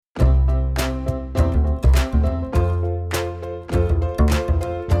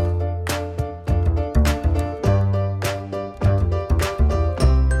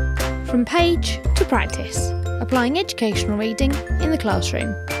page to practice, applying educational reading in the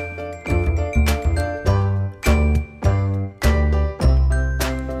classroom.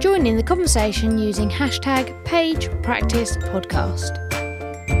 Join in the conversation using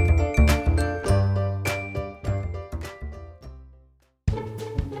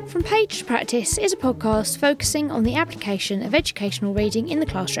 #PagePracticePodcast. From Page to Practice is a podcast focusing on the application of educational reading in the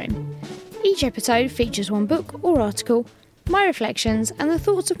classroom. Each episode features one book or article, my reflections and the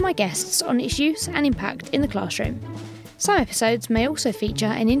thoughts of my guests on its use and impact in the classroom. Some episodes may also feature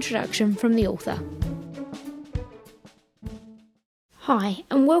an introduction from the author. Hi,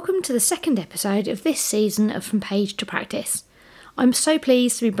 and welcome to the second episode of this season of From Page to Practice. I'm so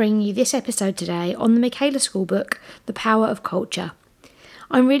pleased to be bringing you this episode today on the Michaela School book, The Power of Culture.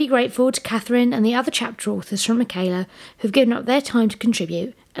 I'm really grateful to Catherine and the other chapter authors from Michaela who've given up their time to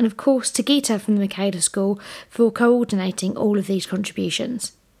contribute, and of course to Geeta from the Michaela School for coordinating all of these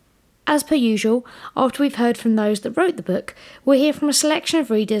contributions. As per usual, after we've heard from those that wrote the book, we'll hear from a selection of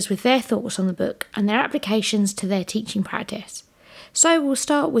readers with their thoughts on the book and their applications to their teaching practice. So we'll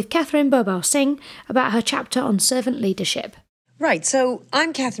start with Catherine Birbal Singh about her chapter on servant leadership. Right, so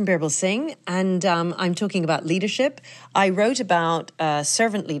I'm Catherine Birbal Singh, and I'm talking about leadership. I wrote about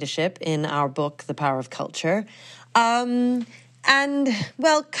servant leadership in our book, The Power of Culture.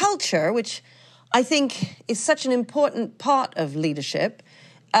 Culture, which I think is such an important part of leadership,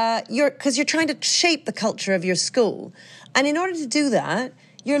 because you're trying to shape the culture of your school. And in order to do that,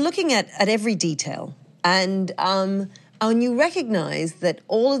 you're looking at every detail. And you recognize that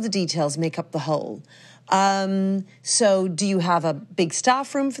all of the details make up the whole. So do you have a big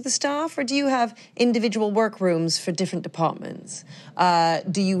staff room for the staff, or do you have individual work rooms for different departments?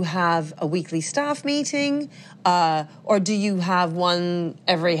 Do you have a weekly staff meeting, or do you have one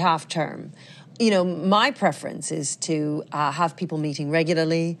every half term? You know, my preference is to have people meeting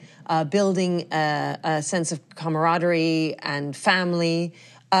regularly, building a sense of camaraderie and family,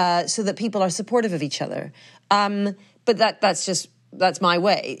 so that people are supportive of each other. But that's my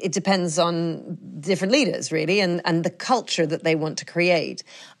way. It depends on different leaders, really, and the culture that they want to create.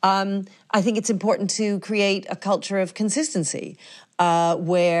 I think it's important to create a culture of consistency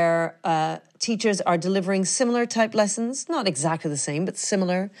where teachers are delivering similar type lessons, not exactly the same, but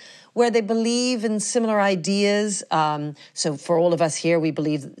similar, where they believe in similar ideas. So for all of us here, we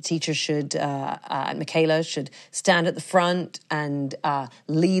believe that the teachers should, at Michaela, should stand at the front and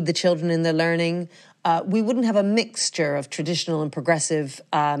lead the children in their learning. We wouldn't have a mixture of traditional and progressive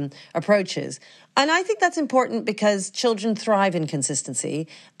approaches. And I think that's important because children thrive in consistency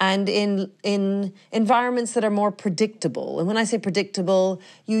and in environments that are more predictable. And when I say predictable,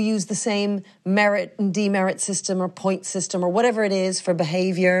 you use the same merit and demerit system or point system or whatever it is for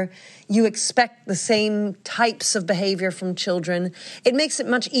behavior. You expect the same types of behavior from children. It makes it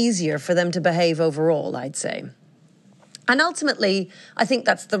much easier for them to behave overall, I'd say. And ultimately, I think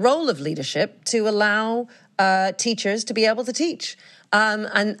that's the role of leadership, to allow teachers to be able to teach.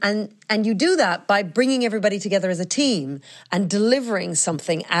 And you do that by bringing everybody together as a team and delivering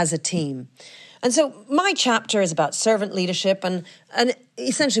something as a team. And so my chapter is about servant leadership, and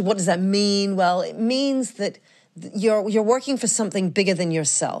essentially what does that mean? Well, it means that you're working for something bigger than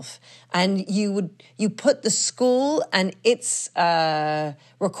yourself, and you put the school and its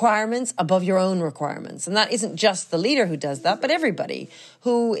requirements above your own requirements. And that isn't just the leader who does that, but everybody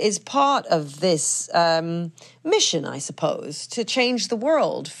who is part of this mission, I suppose, to change the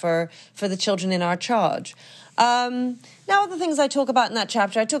world for the children in our charge. Now, other things I talk about in that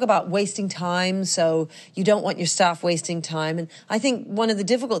chapter, I talk about wasting time, so you don't want your staff wasting time. And I think one of the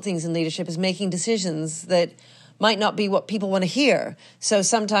difficult things in leadership is making decisions that might not be what people want to hear. So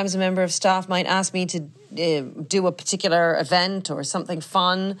sometimes a member of staff might ask me to do a particular event or something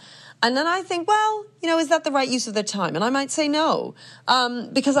fun. And then I think, well, is that the right use of their time? And I might say no,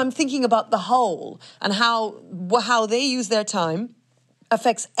 because I'm thinking about the whole and how they use their time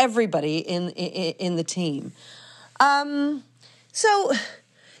affects everybody in the team. So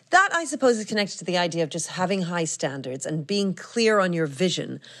that, I suppose, is connected to the idea of just having high standards and being clear on your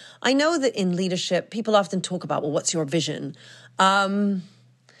vision. I know that in leadership, people often talk about, well, what's your vision?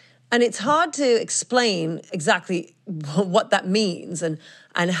 And it's hard to explain exactly what that means and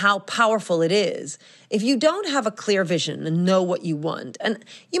how powerful it is if you don't have a clear vision and know what you want. And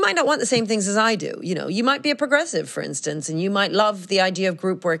you might not want the same things as I do. You might be a progressive, for instance, and you might love the idea of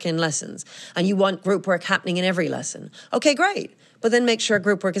group work in lessons, and you want group work happening in every lesson. Okay, great. But then make sure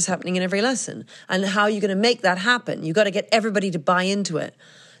group work is happening in every lesson. And how are you going to make that happen? You've got to get everybody to buy into it.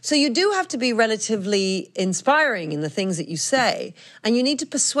 So you do have to be relatively inspiring in the things that you say, and you need to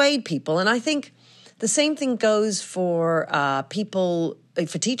persuade people. And I think the same thing goes for people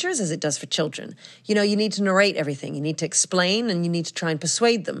for teachers as it does for children. You know, you need to narrate everything. You need to explain, and you need to try and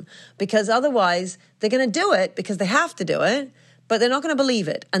persuade them, because otherwise they're going to do it because they have to do it, but they're not going to believe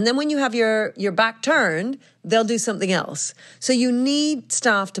it. And then when you have your back turned, they'll do something else. So you need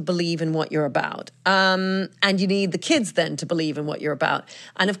staff to believe in what you're about. And you need the kids then to believe in what you're about.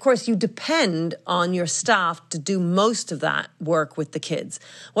 And of course, you depend on your staff to do most of that work with the kids.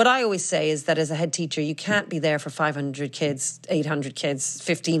 What I always say is that as a head teacher, you can't be there for 500 kids, 800 kids,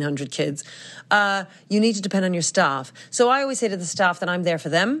 1,500 kids. You need to depend on your staff. So I always say to the staff that I'm there for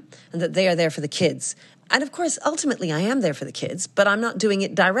them and that they are there for the kids. And of course, ultimately, I am there for the kids, but I'm not doing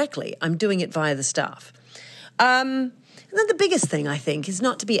it directly. I'm doing it via the staff. And then the biggest thing, I think, is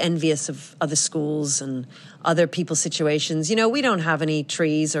not to be envious of other schools and other people's situations. You know, we don't have any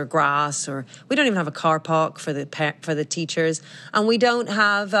trees or grass, or we don't even have a car park for the teachers, and we don't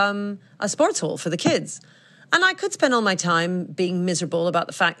have a sports hall for the kids. And I could spend all my time being miserable about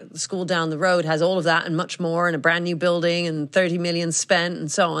the fact that the school down the road has all of that and much more, and a brand new building and 30 million spent and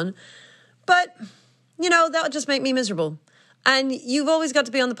so on. But, you know, that would just make me miserable. And you've always got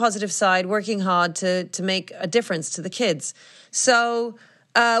to be on the positive side, working hard to make a difference to the kids. So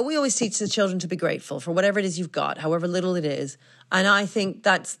we always teach the children to be grateful for whatever it is you've got, however little it is. And I think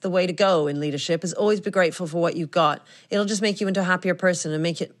that's the way to go in leadership, is always be grateful for what you've got. It'll just make you into a happier person and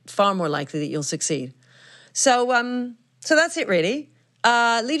make it far more likely that you'll succeed. So that's it, really.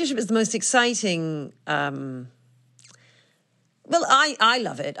 Leadership is the most exciting. Well, I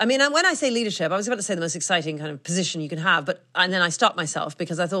love it. I mean, when I say leadership, I was about to say the most exciting kind of position you can have, and then I stopped myself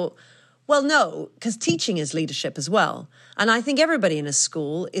because I thought, well, no, because teaching is leadership as well. And I think everybody in a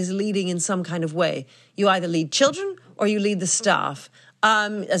school is leading in some kind of way. You either lead children or you lead the staff.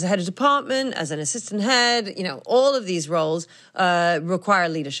 As a head of department, as an assistant head, you know, all of these roles require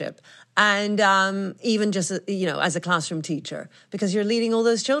leadership. And even just, you know, as a classroom teacher, because you're leading all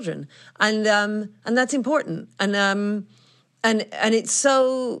those children. And that's important. And it's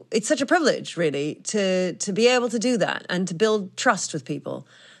such a privilege, really, to be able to do that and to build trust with people.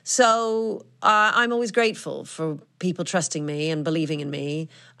 So I'm always grateful for people trusting me and believing in me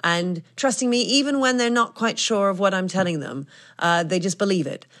and trusting me even when they're not quite sure of what I'm telling them. They just believe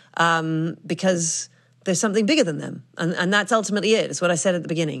it because there's something bigger than them. And that's ultimately it. It's what I said at the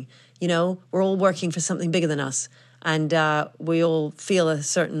beginning. You know, we're all working for something bigger than us. And we all feel a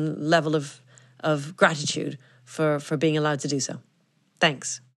certain level of gratitude for being allowed to do so.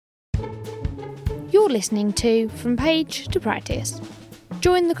 Thanks. You're listening to From Page to Practice.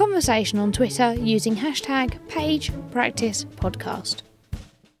 Join the conversation on Twitter using #PagePracticePodcast.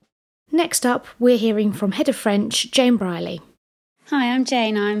 Next up, we're hearing from Head of French, Jane Briley. Hi, I'm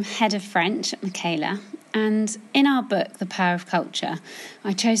Jane. I'm Head of French at Michaela. And in our book, The Power of Culture,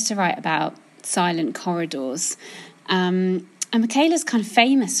 I chose to write about silent corridors. And Michaela's kind of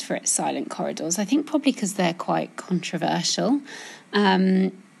famous for its silent corridors, I think probably because they're quite controversial.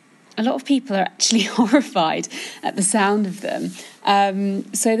 A lot of people are actually horrified at the sound of them.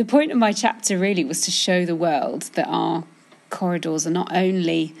 So the point of my chapter really was to show the world that our corridors are not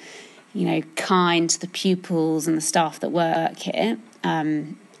only, you know, kind to the pupils and the staff that work here,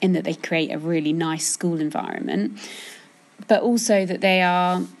 in that they create a really nice school environment, but also that they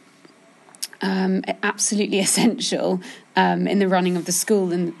are absolutely essential in the running of the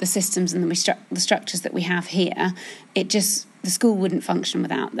school and the systems and the structures that we have here. The school wouldn't function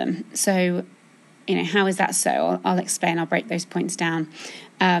without them. So, you know, how is that so? I'll explain. I'll break those points down.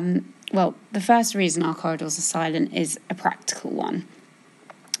 Well, the first reason our corridors are silent is a practical one.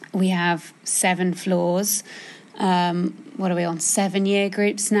 We have 7 floors. What are we on? 7-year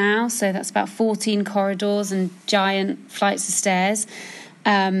groups now. So that's about 14 corridors and giant flights of stairs.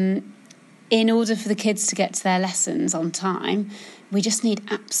 In order for the kids to get to their lessons on time, we just need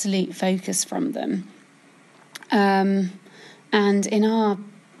absolute focus from them. And in our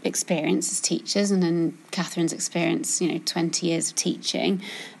experience as teachers, and in Catherine's experience, 20 years of teaching,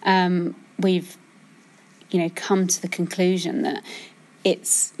 we've, come to the conclusion that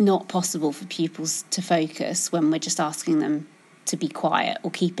it's not possible for pupils to focus when we're just asking them to be quiet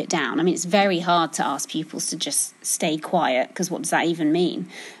or keep it down. I mean, it's very hard to ask pupils to just stay quiet, because what does that even mean?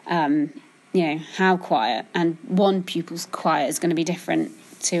 How quiet? And one pupil's quiet is going to be different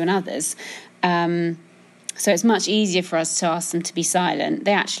to another's. So it's much easier for us to ask them to be silent.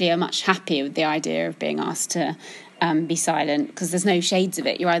 They actually are much happier with the idea of being asked to be silent, because there's no shades of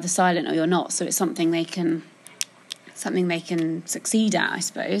it. You're either silent or you're not. So it's something they can succeed at, I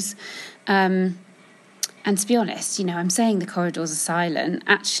suppose. And to be honest, I'm saying the corridors are silent.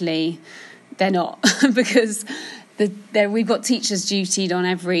 Actually, they're not, because we've got teachers dutied on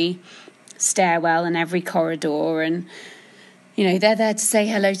every stairwell and every corridor, and they're there to say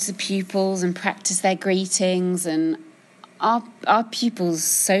hello to the pupils and practice their greetings, and our pupils'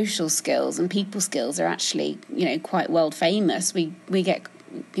 social skills and people skills are actually, quite world famous. We get,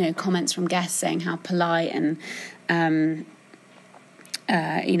 comments from guests saying how polite and,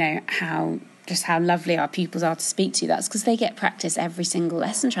 how lovely our pupils are to speak to. That's because they get practice every single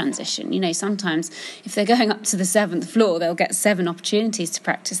lesson transition. Sometimes if they're going up to the 7th floor, they'll get 7 opportunities to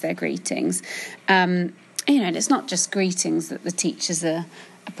practice their greetings. And it's not just greetings that the teachers are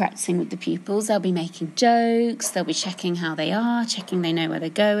practicing with the pupils. They'll be making jokes, they'll be checking how they are, checking they know where they're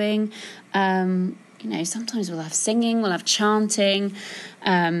going. Sometimes we'll have singing, we'll have chanting,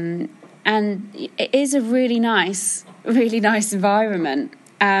 and it is a really nice environment,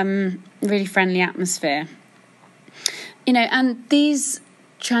 really friendly atmosphere. And these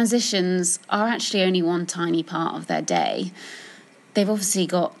transitions are actually only one tiny part of their day. They've obviously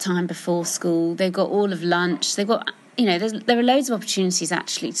got time before school, they've got all of lunch, they've got, there are loads of opportunities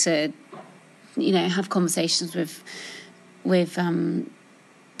actually to, have conversations with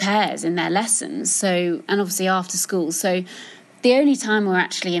pairs in their lessons. So, and obviously after school. So the only time we're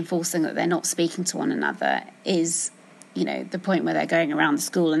actually enforcing that they're not speaking to one another is, the point where they're going around the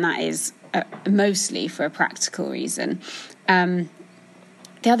school, and that is mostly for a practical reason. The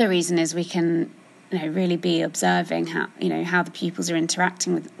other reason is we can, really be observing how the pupils are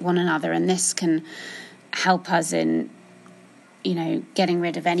interacting with one another, and this can help us in, getting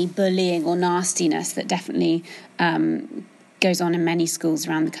rid of any bullying or nastiness that definitely goes on in many schools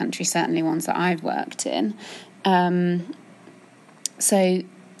around the country, certainly ones that I've worked in. The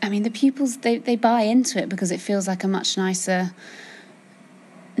pupils, they buy into it because it feels like a much nicer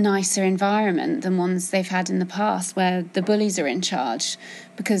environment than ones they've had in the past where the bullies are in charge,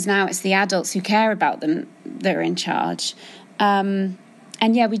 because now it's the adults who care about them that are in charge. And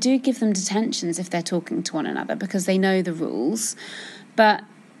we do give them detentions if they're talking to one another because they know the rules. But,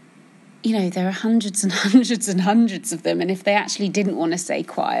 there are hundreds and hundreds and hundreds of them. And if they actually didn't want to stay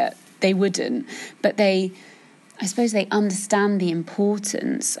quiet, they wouldn't. But I suppose they understand the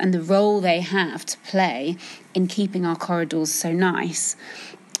importance and the role they have to play in keeping our corridors so nice.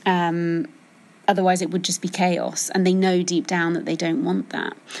 Otherwise, it would just be chaos. And they know deep down that they don't want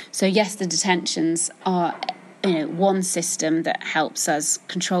that. So, yes, the detentions are one system that helps us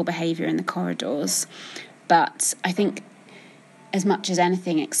control behaviour in the corridors. But I think as much as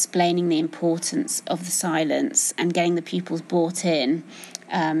anything, explaining the importance of the silence and getting the pupils brought in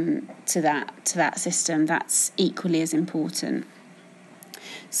to that system, that's equally as important.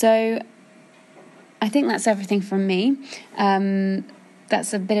 So I think that's everything from me.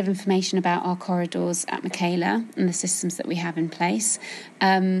 That's a bit of information about our corridors at Michaela and the systems that we have in place.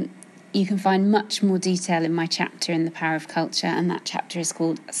 You can find much more detail in my chapter in The Power of Culture, and that chapter is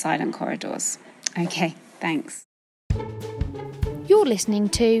called Silent Corridors. Okay, thanks. You're listening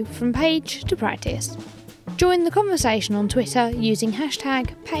to From Page to Practice. Join the conversation on Twitter using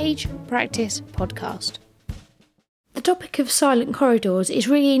 #PagePracticePodcast. The topic of silent corridors is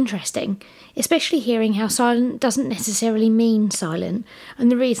really interesting, especially hearing how silent doesn't necessarily mean silent and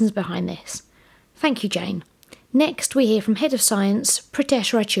the reasons behind this. Thank you, Jane. Next, we hear from Head of Science,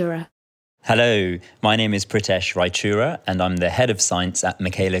 Pritesh Raichura. Hello, my name is Pritesh Raichura and I'm the Head of Science at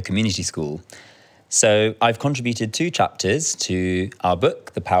Michaela Community School. So I've contributed 2 chapters to our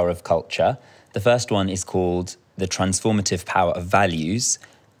book, The Power of Culture. The first one is called The Transformative Power of Values,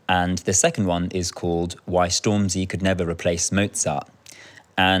 and the second one is called Why Stormzy Could Never Replace Mozart.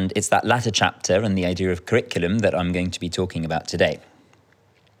 And it's that latter chapter and the idea of curriculum that I'm going to be talking about today.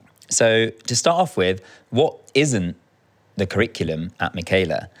 So to start off with, what isn't the curriculum at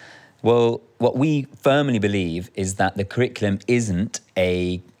Michaela? Well, what we firmly believe is that the curriculum isn't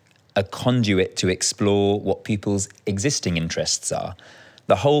a conduit to explore what people's existing interests are.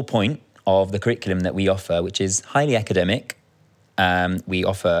 The whole point of the curriculum that we offer, which is highly academic, we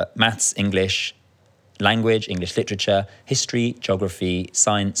offer maths, English, language, English literature, history, geography,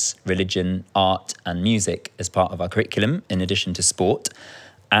 science, religion, art, and music as part of our curriculum, in addition to sport.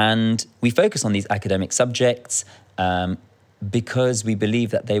 And we focus on these academic subjects because we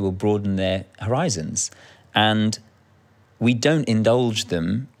believe that they will broaden their horizons. And we don't indulge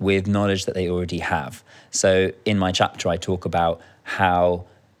them with knowledge that they already have. So in my chapter, I talk about how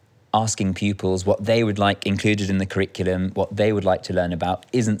asking pupils what they would like included in the curriculum, what they would like to learn about,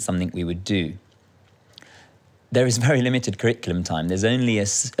 isn't something we would do. There is very limited curriculum time. There's only a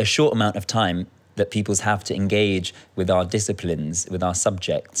short amount of time that pupils have to engage with our disciplines, with our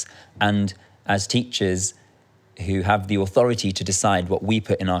subjects. And as teachers who have the authority to decide what we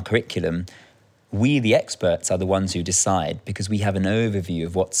put in our curriculum, we, the experts, are the ones who decide because we have an overview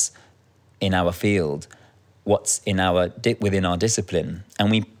of what's in our field. what's within our discipline, and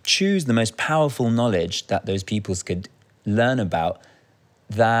we choose the most powerful knowledge that those pupils could learn about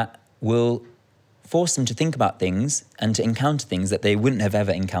that will force them to think about things and to encounter things that they wouldn't have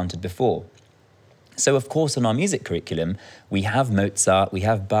ever encountered before. So, of course, on our music curriculum, we have Mozart, we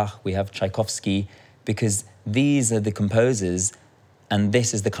have Bach, we have Tchaikovsky, because these are the composers and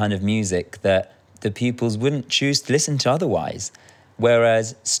this is the kind of music that the pupils wouldn't choose to listen to otherwise.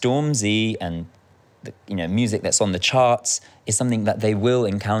 Whereas Stormzy and music that's on the charts is something that they will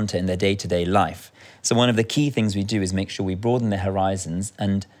encounter in their day-to-day life. So one of the key things we do is make sure we broaden their horizons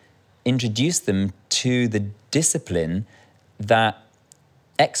and introduce them to the discipline that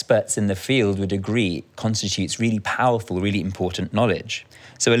experts in the field would agree constitutes really powerful, really important knowledge.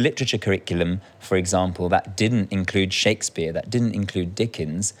 So a literature curriculum, for example, that didn't include Shakespeare, that didn't include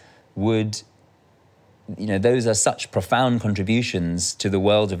Dickens, would, those are such profound contributions to the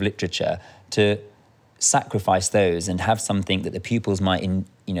world of literature. To sacrifice those and have something that the pupils might,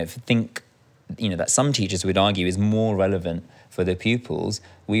 think, that some teachers would argue is more relevant for the pupils,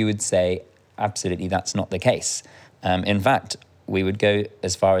 we would say, absolutely, that's not the case. In fact, we would go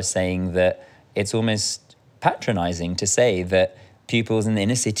as far as saying that it's almost patronizing to say that pupils in the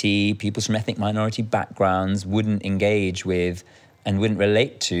inner city, pupils from ethnic minority backgrounds wouldn't engage with and wouldn't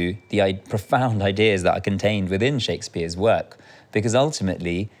relate to the profound ideas that are contained within Shakespeare's work. Because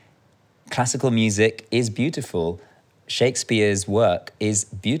ultimately, classical music is beautiful. Shakespeare's work is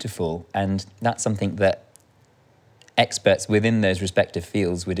beautiful. And that's something that experts within those respective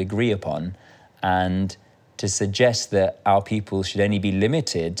fields would agree upon. And to suggest that our people should only be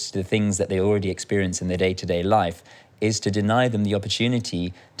limited to the things that they already experience in their day-to-day life is to deny them the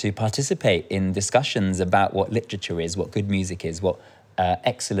opportunity to participate in discussions about what literature is, what good music is, what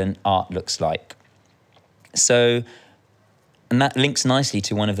excellent art looks like. So, and that links nicely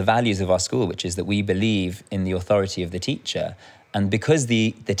to one of the values of our school, which is that we believe in the authority of the teacher. And because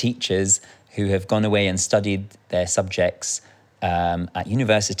the teachers who have gone away and studied their subjects at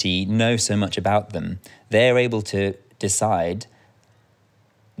university know so much about them, they're able to decide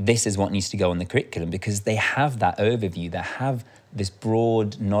this is what needs to go on the curriculum because they have that overview, they have this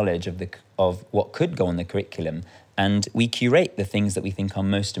broad knowledge of what could go on the curriculum, and we curate the things that we think are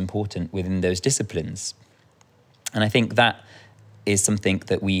most important within those disciplines. And I think that is something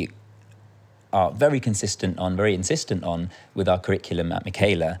that we are very consistent on, very insistent on with our curriculum at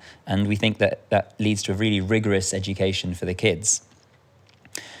Michaela, and we think that leads to a really rigorous education for the kids.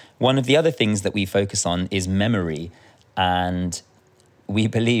 One of the other things that we focus on is memory, and we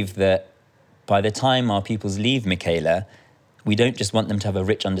believe that by the time our pupils leave Michaela, we don't just want them to have a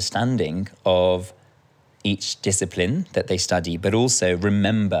rich understanding of each discipline that they study, but also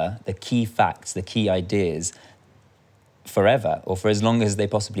remember the key facts, the key ideas forever or for as long as they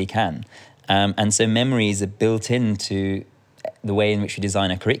possibly can. And so memories are built into the way in which we design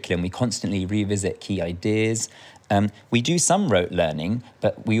a curriculum. We constantly revisit key ideas. We do some rote learning,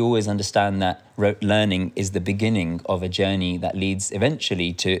 but we always understand that rote learning is the beginning of a journey that leads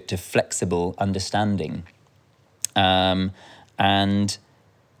eventually to flexible understanding. And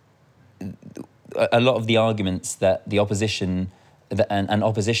a lot of the arguments that the opposition and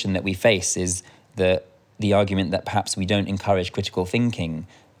opposition that we face is the argument that perhaps we don't encourage critical thinking,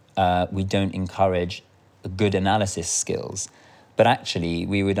 we don't encourage good analysis skills. But actually,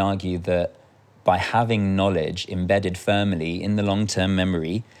 we would argue that by having knowledge embedded firmly in the long-term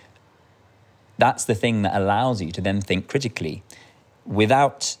memory, that's the thing that allows you to then think critically.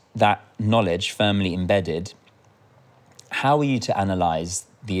 Without that knowledge firmly embedded, how are you to analyse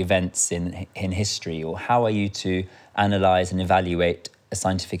the events in history, or how are you to analyse and evaluate a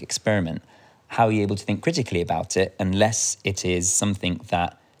scientific experiment? How are you able to think critically about it unless it is something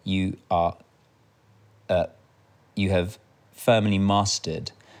that you have firmly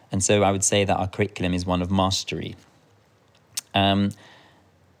mastered? And so I would say that our curriculum is one of mastery. And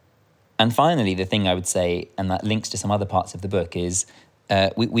finally, the thing I would say, and that links to some other parts of the book, is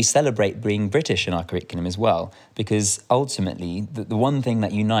we celebrate being British in our curriculum as well, because ultimately the one thing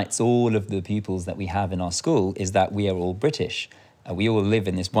that unites all of the pupils that we have in our school is that we are all British. We all live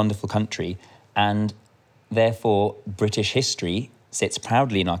in this wonderful country, and therefore British history sits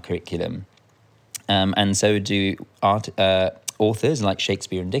proudly in our curriculum. And so do authors like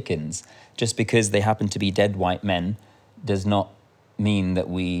Shakespeare and Dickens. Just because they happen to be dead white men does not mean that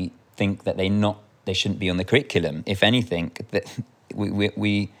we think that they shouldn't be on the curriculum. If anything, that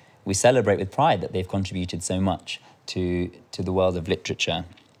we celebrate with pride that they've contributed so much to the world of literature.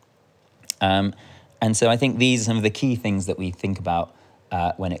 And so I think these are some of the key things that we think about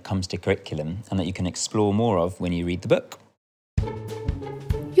when it comes to curriculum, and that you can explore more of when you read the book.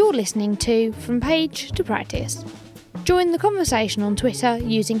 You're You're listening to From Page to Practice. Join the conversation on Twitter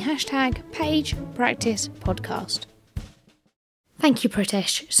using #PagePracticePodcast. Thank you,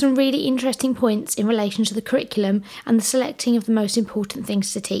 Pritesh. Some really interesting points in relation to the curriculum and the selecting of the most important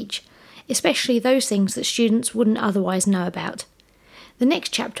things to teach, especially those things that students wouldn't otherwise know about. The next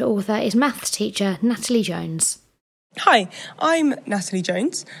chapter author is maths teacher Natalie Jones. Hi, I'm Natalie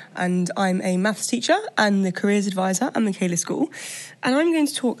Jones and I'm a maths teacher and the careers advisor at Michaela School, and I'm going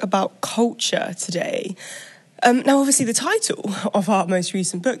to talk about culture today. Now, obviously, the title of our most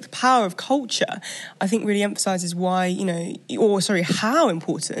recent book, The Power of Culture, I think really emphasises how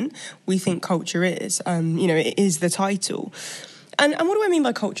important we think culture is. It is the title. And what do I mean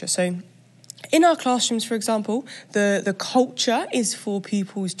by culture? So, in our classrooms, for example, the culture is for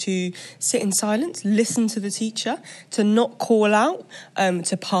pupils to sit in silence, listen to the teacher, to not call out,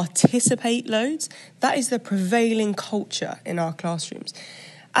 to participate loads. That is the prevailing culture in our classrooms.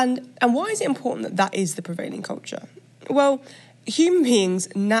 And why is it important that is the prevailing culture? Well, human beings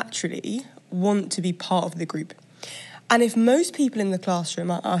naturally want to be part of the group. And if most people in the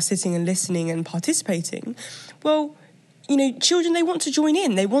classroom are sitting and listening and participating, well, children, they want to join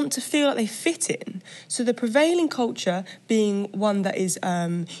in. They want to feel like they fit in. So the prevailing culture, being one that is,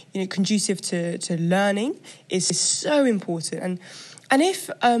 conducive to learning, is so important. And if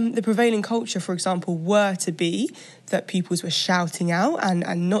the prevailing culture, for example, were to be that pupils were shouting out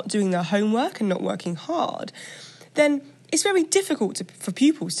and not doing their homework and not working hard, then it's very difficult for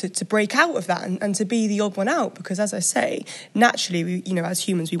pupils to break out of that and to be the odd one out, because, as I say, naturally, we, as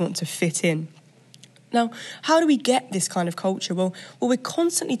humans, we want to fit in. Now, how do we get this kind of culture? Well, we're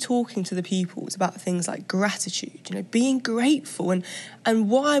constantly talking to the pupils about things like gratitude, being grateful and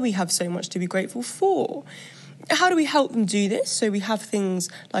why we have so much to be grateful for. How do we help them do this? So we have things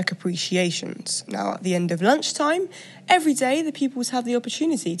like appreciations. Now, at the end of lunchtime, every day the pupils have the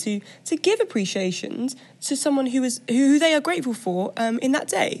opportunity to give appreciations to someone who they are grateful for in that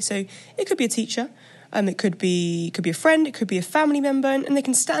day. So it could be a teacher, it could be a friend, it could be a family member, and they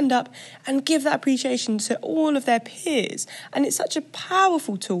can stand up and give that appreciation to all of their peers. And it's such a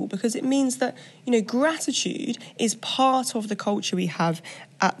powerful tool because it means that, gratitude is part of the culture we have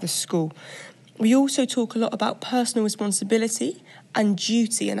at the school. We also talk a lot about personal responsibility and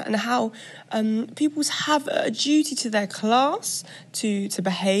duty and how pupils have a duty to their class to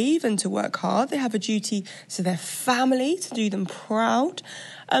behave and to work hard. They have a duty to their family to do them proud.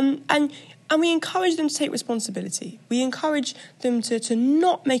 And we encourage them to take responsibility. We encourage them to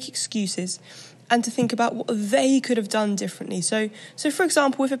not make excuses and to think about what they could have done differently. So for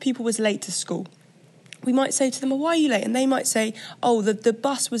example, if a pupil was late to school, we might say to them, well, why are you late? And they might say, oh, the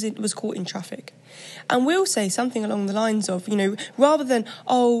bus was caught in traffic. And we'll say something along the lines of, rather than,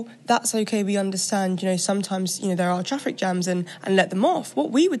 oh, that's okay, we understand, sometimes, there are traffic jams and let them off. What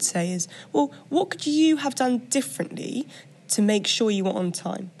we would say is, well, what could you have done differently to make sure you were on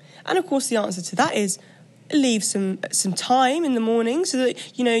time? And of course, the answer to that is leave some time in the morning so that,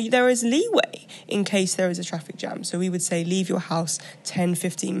 there is leeway in case there is a traffic jam. So we would say leave your house 10,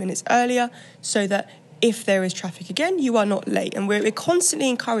 15 minutes earlier so that if there is traffic again, you are not late. And we're constantly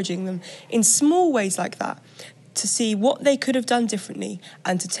encouraging them in small ways like that to see what they could have done differently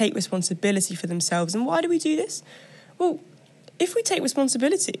and to take responsibility for themselves. And why do we do this? Well, if we take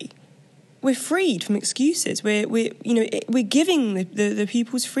responsibility, we're freed from excuses. We're giving the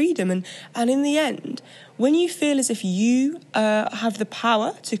pupils freedom. And in the end, when you feel as if you have the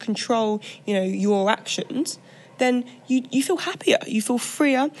power to control, your actions, then you feel happier, you feel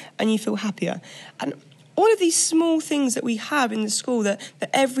freer, and you feel happier. And all of these small things that we have in the school that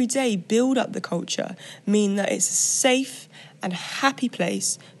every day build up the culture mean that it's a safe and happy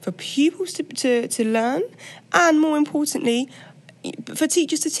place for pupils to learn, and more importantly, for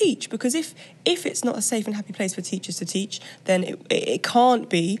teachers to teach. Because if it's not a safe and happy place for teachers to teach, then it can't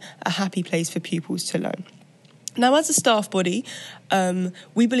be a happy place for pupils to learn. Now, as a staff body,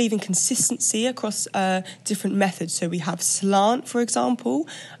 we believe in consistency across different methods. So we have slant, for example,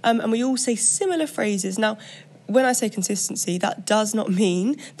 and we all say similar phrases. Now, when I say consistency, that does not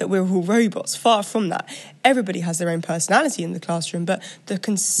mean that we're all robots. Far from that. Everybody has their own personality in the classroom, but the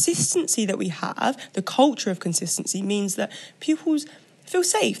consistency that we have, the culture of consistency, means that pupils feel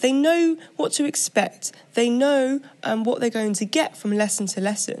safe. They know what to expect. They know what they're going to get from lesson to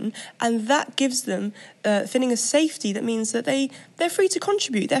lesson, and that gives them a feeling of safety that means that they're free to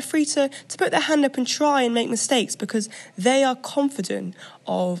contribute. They're free to put their hand up and try and make mistakes because they are confident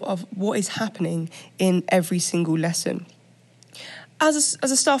of what is happening in every single lesson. as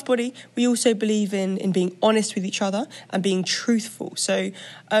a staff body, we also believe in being honest with each other and being truthful. So,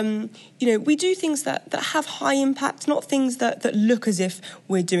 we do things that have high impact, not things that look as if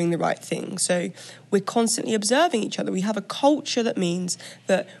we're doing the right thing. So we're constantly observing each other. We have a culture that means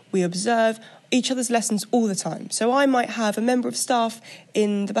that we observe each other's lessons all the time. So I might have a member of staff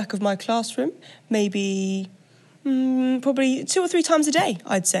in the back of my classroom, maybe probably 2 or 3 times a day,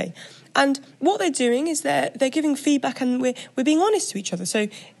 I'd say. And what they're doing is they're giving feedback, and we're being honest to each other. So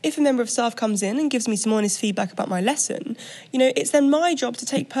if a member of staff comes in and gives me some honest feedback about my lesson, it's then my job to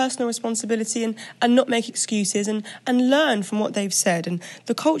take personal responsibility and not make excuses and learn from what they've said. And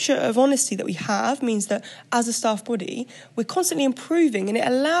the culture of honesty that we have means that as a staff body, we're constantly improving, and it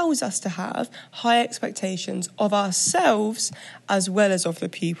allows us to have high expectations of ourselves as well as of the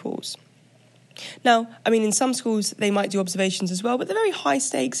pupils. Now, in some schools they might do observations as well, but they're very high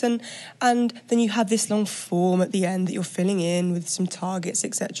stakes, and then you have this long form at the end that you're filling in with some targets,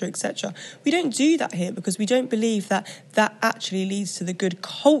 etc., etc. We don't do that here because we don't believe that actually leads to the good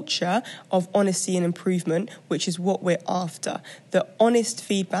culture of honesty and improvement, which is what we're after. The honest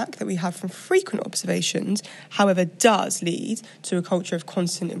feedback that we have from frequent observations, however, does lead to a culture of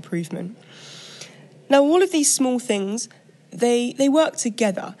constant improvement. Now, all of these small things, they work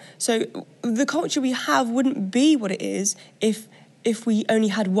together. So the culture we have wouldn't be what it is if we only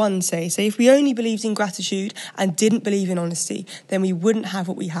had one say. So if we only believed in gratitude and didn't believe in honesty, then we wouldn't have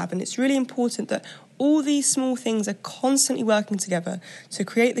what we have. And it's really important that all these small things are constantly working together to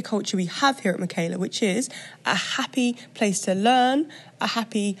create the culture we have here at Michaela, which is a happy place to learn, a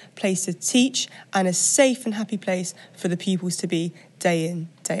happy place to teach, and a safe and happy place for the pupils to be day in,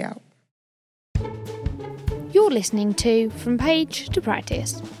 day out. You're listening to From Page to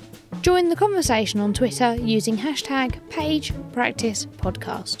Practice. Join the conversation on Twitter using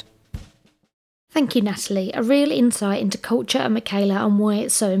 #PagePracticePodcast. Thank you, Natalie. A real insight into culture at Michaela and why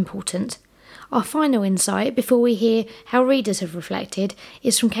it's so important. Our final insight, before we hear how readers have reflected,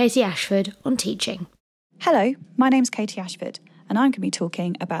 is from Katie Ashford on teaching. Hello, my name's Katie Ashford, and I'm going to be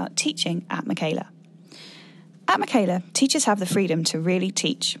talking about teaching at Michaela. At Michaela, teachers have the freedom to really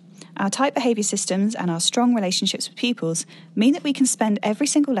teach. Our tight behaviour systems and our strong relationships with pupils mean that we can spend every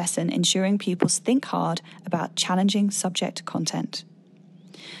single lesson ensuring pupils think hard about challenging subject content.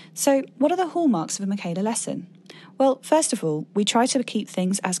 So, what are the hallmarks of a Michaela lesson? Well, first of all, we try to keep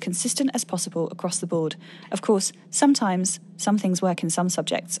things as consistent as possible across the board. Of course, sometimes some things work in some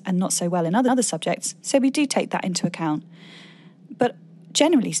subjects and not so well in other subjects, so we do take that into account. But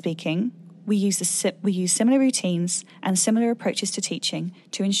generally speaking, we use similar routines and similar approaches to teaching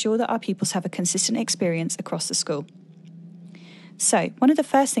to ensure that our pupils have a consistent experience across the school. So, one of the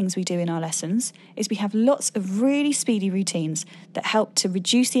first things we do in our lessons is we have lots of really speedy routines that help to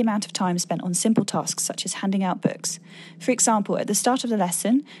reduce the amount of time spent on simple tasks such as handing out books. For example, at the start of the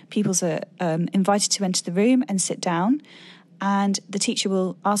lesson, pupils are invited to enter the room and sit down, and the teacher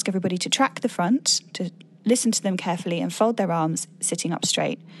will ask everybody to track the front, to listen to them carefully and fold their arms sitting up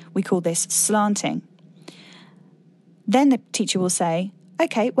straight. We call this slanting. Then the teacher will say,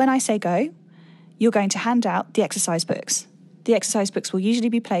 okay, when I say go, you're going to hand out the exercise books. The exercise books will usually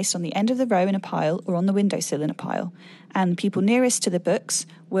be placed on the end of the row in a pile or on the windowsill in a pile. And people nearest to the books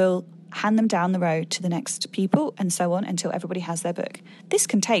will hand them down the row to the next pupil and so on until everybody has their book. This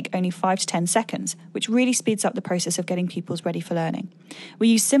can take only 5 to 10 seconds, which really speeds up the process of getting pupils ready for learning. We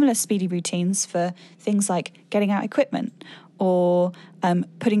use similar speedy routines for things like getting out equipment or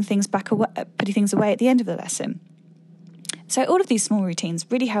putting things away at the end of the lesson. So all of these small routines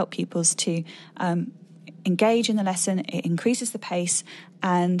really help pupils to engage in the lesson. It increases the pace,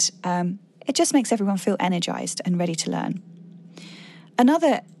 and it just makes everyone feel energised and ready to learn.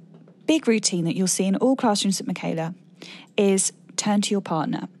 Another big routine that you'll see in all classrooms at Michaela is turn to your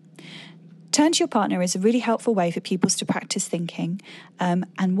partner. Turn to your partner is a really helpful way for pupils to practice thinking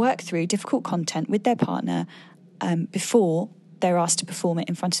and work through difficult content with their partner before they're asked to perform it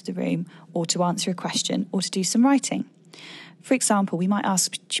in front of the room or to answer a question or to do some writing. For example, we might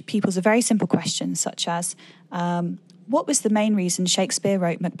ask pupils a very simple question such as, what was the main reason Shakespeare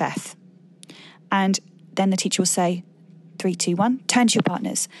wrote Macbeth? And then the teacher will say, 3, 2, 1, turn to your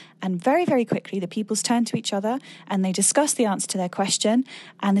partners. And very, very quickly, the pupils turn to each other and they discuss the answer to their question.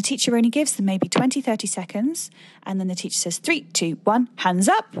 And the teacher only gives them maybe 20, 30 seconds. And then the teacher says, 3, 2, 1, hands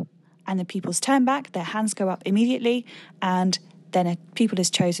up. And the pupils turn back, their hands go up immediately. And then a pupil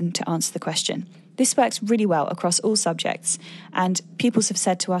is chosen to answer the question. this works really well across all subjects, and pupils have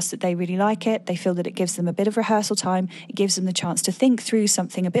said to us that they really like it. They feel that it gives them a bit of rehearsal time. It gives them the chance to think through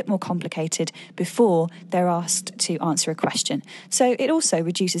something a bit more complicated before they're asked to answer a question. So it also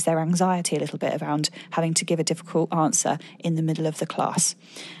reduces their anxiety a little bit around having to give a difficult answer in the middle of the class.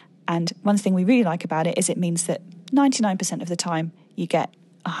 And one thing we really like about it is it means that 99% of the time you get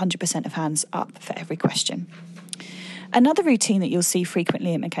 100% of hands up for every question. Another routine that you'll see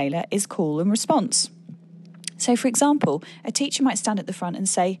frequently at Michaela is call and response. So, for example, a teacher might stand at the front and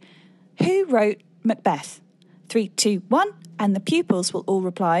say, "Who wrote Macbeth?" 3, 2, 1, and the pupils will all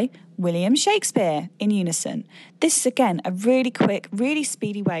reply, "William Shakespeare," in unison. This is, again, a really quick, really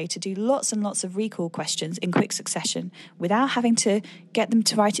speedy way to do lots and lots of recall questions in quick succession without having to get them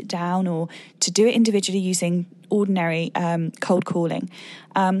to write it down or to do it individually using ordinary cold calling.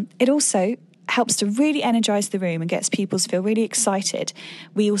 It also helps to really energise the room and gets pupils to feel really excited.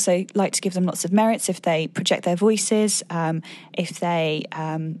 We also like to give them lots of merits if they project their voices, if they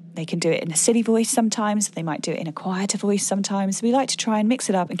can do it in a silly voice sometimes, they might do it in a quieter voice sometimes. We like to try and mix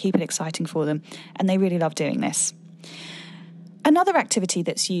it up and keep it exciting for them, and they really love doing this. Another activity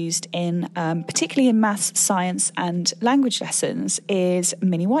that's used in, particularly in maths, science and language lessons, is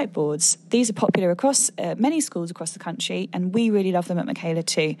mini whiteboards. These are popular across many schools across the country, and we really love them at Michaela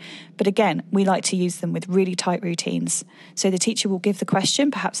too. But again, we like to use them with really tight routines. So the teacher will give the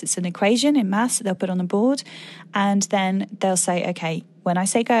question, perhaps it's an equation in maths that they'll put on the board, and then they'll say, okay, when I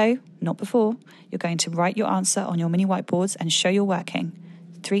say go, not before, you're going to write your answer on your mini whiteboards and show you're working.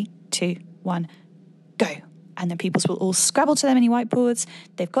 3, 2, 1, go. And the pupils will all scrabble to their mini whiteboards.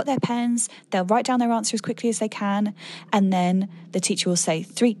 They've got their pens. They'll write down their answer as quickly as they can. And then the teacher will say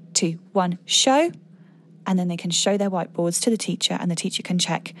 3, 2, 1, show. And then they can show their whiteboards to the teacher, and the teacher can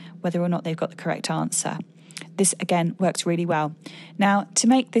check whether or not they've got the correct answer. This, again, works really well. Now, to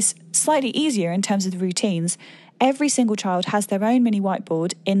make this slightly easier in terms of the routines, every single child has their own mini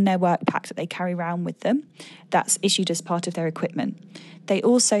whiteboard in their work pack that they carry around with them. That's issued as part of their equipment. They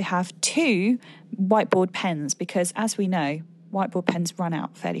also have 2 whiteboard pens because, as we know, whiteboard pens run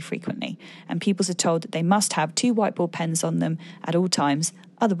out fairly frequently, and pupils are told that they must have 2 whiteboard pens on them at all times,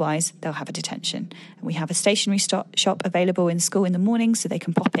 otherwise they'll have a detention. And we have a stationery shop available in school in the morning, so they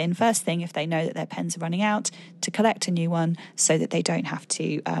can pop in first thing if they know that their pens are running out to collect a new one so that they don't have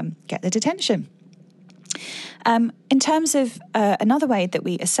to get the detention. In terms of another way that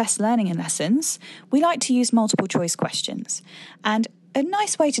we assess learning in lessons, we like to use multiple choice questions. And a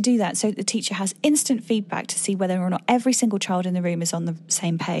nice way to do that so that the teacher has instant feedback to see whether or not every single child in the room is on the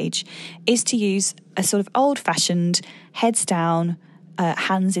same page is to use a sort of old-fashioned heads down,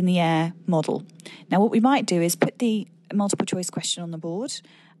 hands in the air model. Now, what we might do is put the multiple choice question on the board.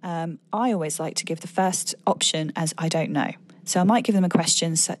 I always like to give the first option as I don't know. So I might give them a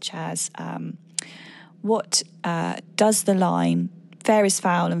question such as, what does the line fair is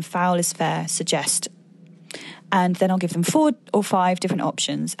foul and foul is fair suggest? And then I'll give them 4 or 5 different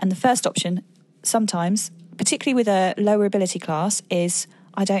options. And the first option, sometimes, particularly with a lower ability class, is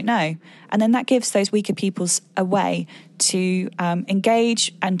I don't know. And then that gives those weaker pupils a way to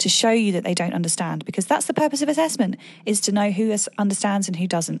engage and to show you that they don't understand, because that's the purpose of assessment, is to know who understands and who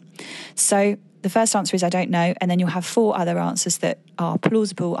doesn't. So the first answer is I don't know, and then you'll have 4 other answers that are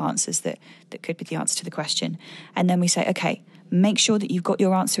plausible answers that could be the answer to the question. And then we say, okay, make sure that you've got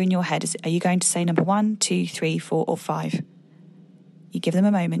your answer in your head. Are you going to say number 1, 2, 3, 4, or 5? You give them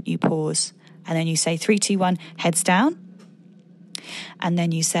a moment, you pause, and then you say 3, 2, 1, heads down. And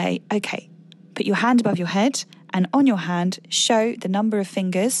then you say, okay, put your hand above your head, and on your hand, show the number of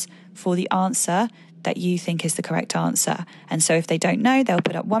fingers for the answer that you think is the correct answer. And so if they don't know, they'll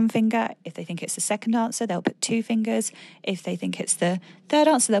put up 1 finger. If they think it's the second answer, they'll put 2 fingers. If they think it's the third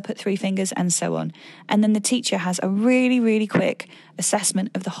answer, they'll put 3 fingers, and so on. And then the teacher has a really, really quick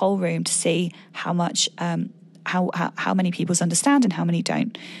assessment of the whole room to see how much, how many pupils understand and how many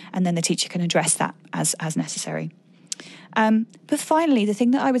don't. And then the teacher can address that as necessary. But finally, the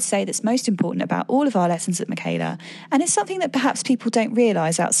thing that I would say that's most important about all of our lessons at Michaela, and it's something that perhaps people don't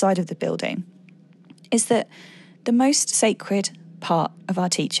realise outside of the building, is that the most sacred part of our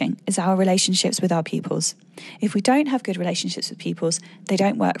teaching is our relationships with our pupils. If we don't have good relationships with pupils, they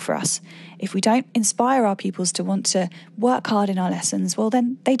don't work for us. If we don't inspire our pupils to want to work hard in our lessons, well,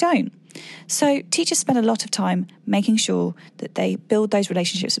 then they don't. So teachers spend a lot of time making sure that they build those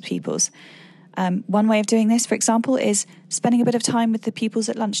relationships with pupils. One way of doing this, for example, is spending a bit of time with the pupils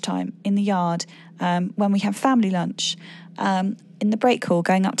at lunchtime, in the yard, when we have family lunch, in the break hall,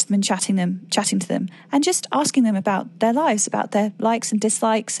 going up to them and chatting to them, and just asking them about their lives, about their likes and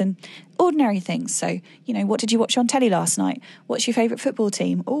dislikes, and ordinary things. So, what did you watch on telly last night? What's your favourite football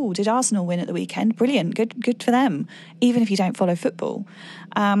team? Oh, did Arsenal win at the weekend? Brilliant. Good for them, even if you don't follow football.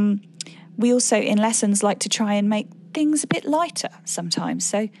 We also, in lessons, like to try and make things a bit lighter sometimes.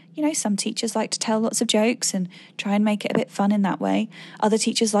 So, some teachers like to tell lots of jokes and try and make it a bit fun in that way. Other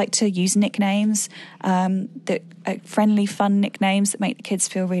teachers like to use nicknames, that are friendly, fun nicknames that make the kids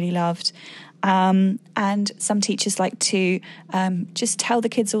feel really loved. And some teachers like to just tell the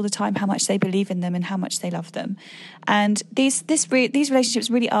kids all the time how much they believe in them and how much they love them. And these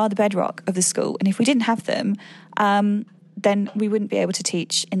relationships really are the bedrock of the school. And if we didn't have them, then we wouldn't be able to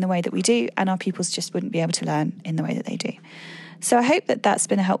teach in the way that we do, and our pupils just wouldn't be able to learn in the way that they do. So I hope that that's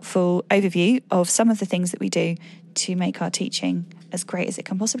been a helpful overview of some of the things that we do to make our teaching as great as it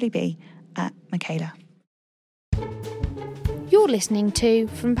can possibly be at Michaela. You're listening to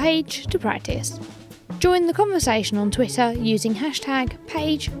From Page to Practice. Join the conversation on Twitter using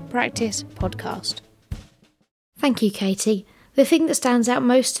 #PagePracticePodcast. Thank you, Katie. The thing that stands out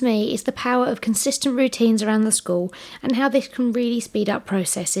most to me is the power of consistent routines around the school and how this can really speed up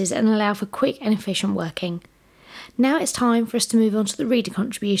processes and allow for quick and efficient working. Now it's time for us to move on to the reader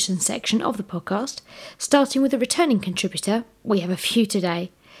contributions section of the podcast, starting with a returning contributor. We have a few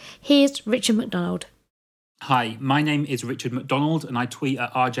today. Here's Richard McDonald. Hi, my name is Richard McDonald and I tweet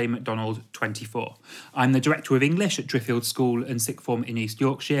at rjmcdonald24. I'm the Director of English at Driffield School and Sixth Form in East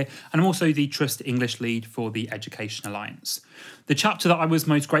Yorkshire, and I'm also the Trust English Lead for the Education Alliance. The chapter that I was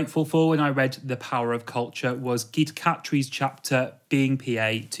most grateful for when I read The Power of Culture was Geeta Khatri's chapter, Being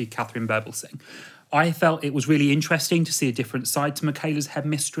PA, to Catherine Birbelsing. I felt it was really interesting to see a different side to Michaela's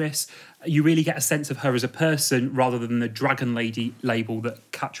headmistress. You really get a sense of her as a person rather than the Dragon Lady label that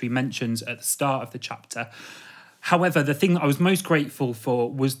Khatri mentions at the start of the chapter. However, the thing that I was most grateful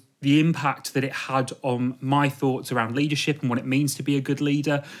for was the impact that it had on my thoughts around leadership and what it means to be a good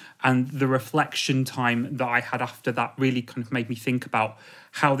leader, and the reflection time that I had after that really kind of made me think about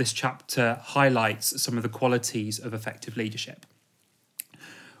how this chapter highlights some of the qualities of effective leadership.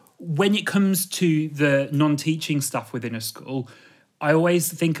 When it comes to the non-teaching stuff within a school, I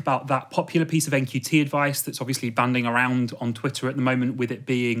always think about that popular piece of NQT advice that's obviously banding around on Twitter at the moment, with it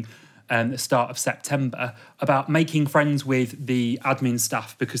being the start of September, about making friends with the admin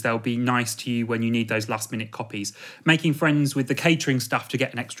staff because they'll be nice to you when you need those last-minute copies, making friends with the catering staff to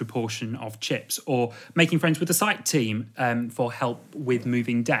get an extra portion of chips, or making friends with the site team for help with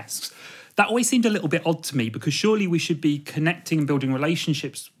moving desks. That always seemed a little bit odd to me, because surely we should be connecting and building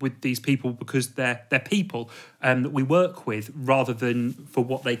relationships with these people because they're people that we work with, rather than for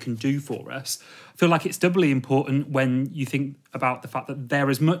what they can do for us. I feel like it's doubly important when you think about the fact that they're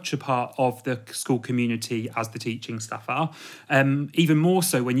as much a part of the school community as the teaching staff are. Even more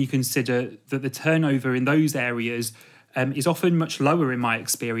so when you consider that the turnover in those areas is often much lower in my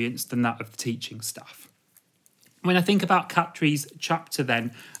experience than that of the teaching staff. When I think about Khatri's chapter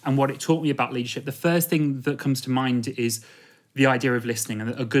then and what it taught me about leadership, the first thing that comes to mind is the idea of listening,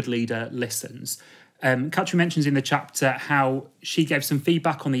 and that a good leader listens. Khatri mentions in the chapter how she gave some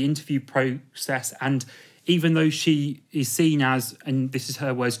feedback on the interview process, and even though she is seen as, and this is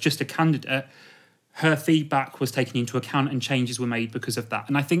her words, just a candidate, her feedback was taken into account and changes were made because of that.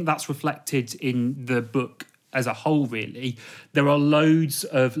 And I think that's reflected in the book as a whole, really. There are loads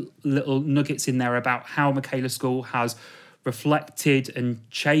of little nuggets in there about how Michaela School has reflected and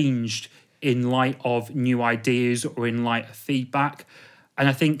changed in light of new ideas or in light of feedback. And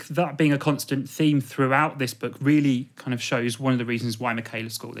I think that being a constant theme throughout this book really kind of shows one of the reasons why Michaela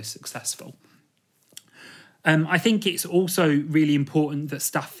School is successful. I think it's also really important that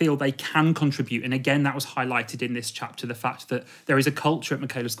staff feel they can contribute. And again, that was highlighted in this chapter, the fact that there is a culture at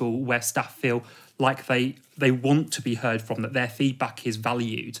Michaela School where staff feel like they want to be heard from, that their feedback is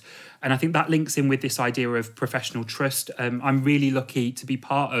valued. And I think that links in with this idea of professional trust. I'm really lucky to be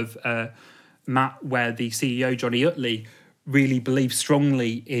part of MAT, where the CEO, Johnny Utley, really believes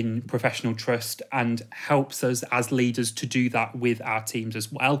strongly in professional trust and helps us as leaders to do that with our teams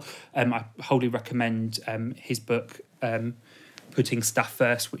as well. I wholly recommend his book, Putting Staff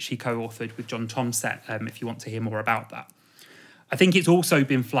First, which he co-authored with John Tomset, if you want to hear more about that. I think it's also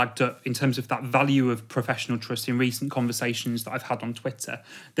been flagged up in terms of that value of professional trust in recent conversations that I've had on Twitter.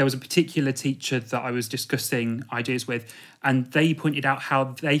 There was a particular teacher that I was discussing ideas with, and they pointed out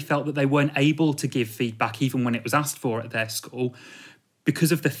how they felt that they weren't able to give feedback even when it was asked for at their school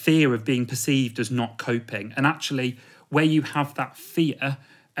because of the fear of being perceived as not coping. And actually, where you have that fear,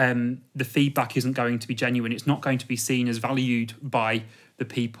 the feedback isn't going to be genuine. It's not going to be seen as valued by the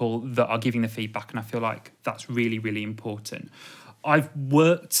people that are giving the feedback. And I feel like that's really, really important. I've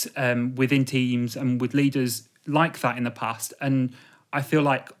worked within teams and with leaders like that in the past, and I feel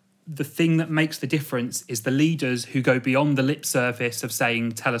like the thing that makes the difference is the leaders who go beyond the lip service of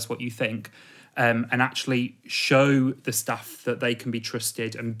saying, tell us what you think, and actually show the staff that they can be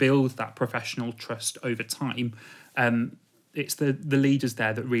trusted and build that professional trust over time. It's the leaders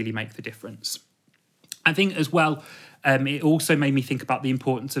there that really make the difference. I think as well, it also made me think about the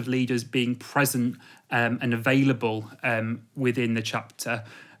importance of leaders being present and available within the chapter.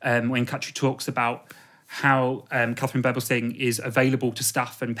 When Katri talks about how Catherine Berbelsing is available to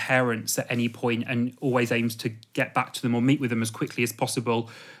staff and parents at any point and always aims to get back to them or meet with them as quickly as possible,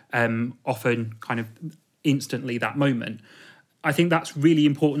 often kind of instantly that moment. I think that's really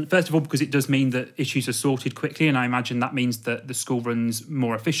important, first of all, because it does mean that issues are sorted quickly, and I imagine that means that the school runs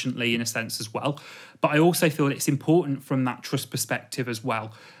more efficiently in a sense as well. But I also feel it's important from that trust perspective as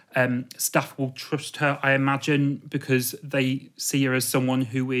well. Staff will trust her, I imagine, because they see her as someone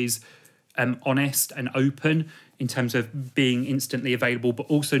who is honest and open in terms of being instantly available, but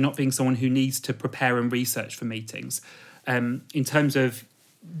also not being someone who needs to prepare and research for meetings. In terms of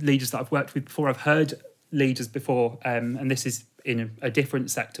leaders that I've worked with before, I've heard leaders before, and this is in a different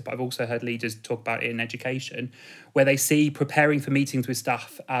sector, but I've also heard leaders talk about it in education, where they see preparing for meetings with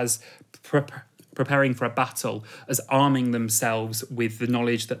staff as preparing for a battle, as arming themselves with the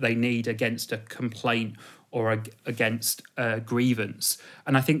knowledge that they need against a complaint or against a grievance.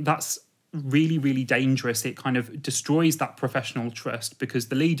 And I think that's really, really dangerous. It kind of destroys that professional trust because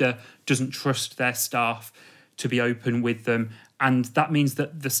the leader doesn't trust their staff to be open with them. And that means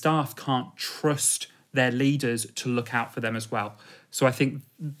that the staff can't trust their leaders to look out for them as well. So I think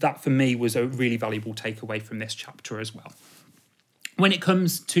that for me was a really valuable takeaway from this chapter as well. When it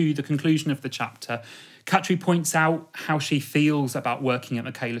comes to the conclusion of the chapter, Katri points out how she feels about working at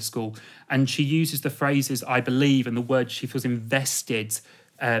Michaela School, and she uses the phrases "I believe" and the word she feels invested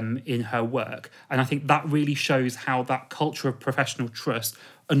in her work. And I think that really shows how that culture of professional trust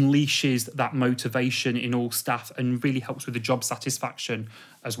unleashes that motivation in all staff and really helps with the job satisfaction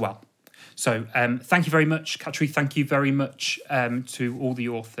as well. So thank you very much, Katri. Thank you very much to all the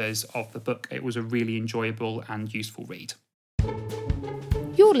authors of the book. It was a really enjoyable and useful read.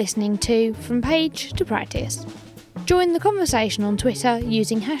 You're listening to From Page to Practice. Join the conversation on Twitter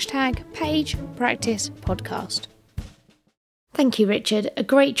using #PagePracticePodcast. Thank you, Richard. A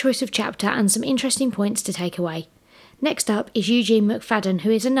great choice of chapter and some interesting points to take away. Next up is Eugene McFadden,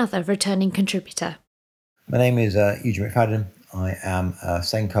 who is another returning contributor. My name is Eugene McFadden. I am a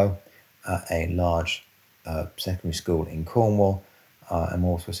Senko at a large secondary school in Cornwall. I'm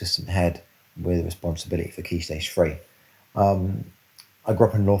also assistant head with responsibility for Key Stage 3. I grew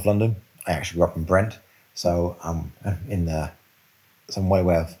up in North London. I actually grew up in Brent, so I'm in some way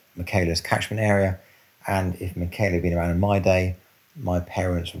aware of Michaela's catchment area. And if Michaela had been around in my day, my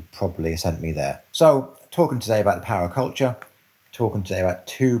parents would probably have sent me there. So, talking today about the power of culture, talking today about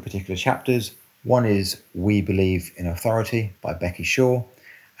two particular chapters. One is We Believe in Authority by Becky Shaw,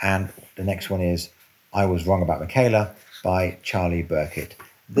 and the next one is I Was Wrong About Michaela by Charlie Burkitt.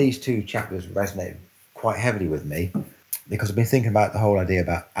 These two chapters resonated quite heavily with me because I've been thinking about the whole idea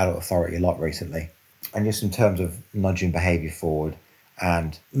about adult authority a lot recently, and just in terms of nudging behaviour forward.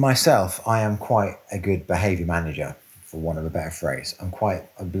 And myself, I am quite a good behaviour manager, for want of a better phrase. I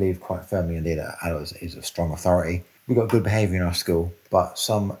believe quite firmly indeed that adults is a strong authority. We've got good behaviour in our school, but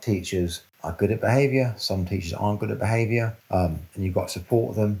some teachers are good at behaviour, some teachers aren't good at behaviour, and you've got to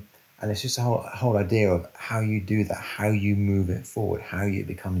support them. And it's just a whole idea of how you do that, how you move it forward, how it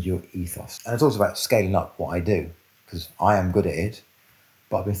becomes your ethos. And it's also about scaling up what I do, because I am good at it,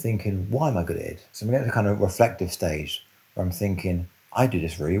 but I've been thinking, why am I good at it? So I'm getting to a kind of reflective stage where I'm thinking, I do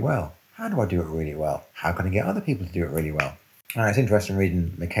this really well. How do I do it really well? How can I get other people to do it really well? And it's interesting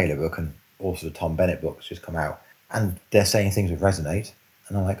reading the Michaela book and also the Tom Bennett book that's just come out. And they're saying things that resonate.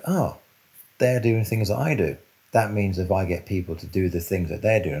 And I'm like, oh, they're doing things that I do. That means if I get people to do the things that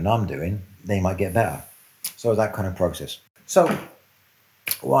they're doing and I'm doing, they might get better. So that kind of process. So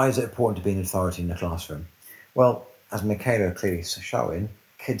why is it important to be an authority in the classroom? Well, as Michaela clearly showing,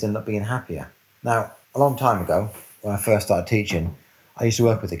 kids end up being happier. Now, a long time ago, when I first started teaching, I used to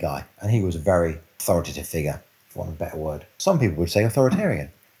work with a guy, and he was a very authoritative figure, for want of a better word. Some people would say authoritarian,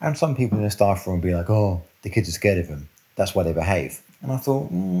 and some people in the staff room would be like, oh, the kids are scared of him. That's why they behave. And I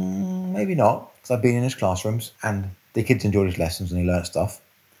thought, maybe not, because I've been in his classrooms, and the kids enjoyed his lessons, and he learnt stuff.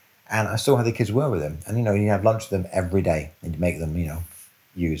 And I saw how the kids were with him. And, you have lunch with them every day, and you make them,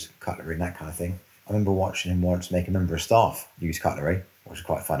 use cutlery and that kind of thing. I remember watching him once make a member of staff use cutlery, which was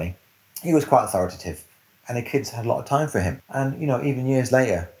quite funny. He was quite authoritative. And the kids had a lot of time for him. And, even years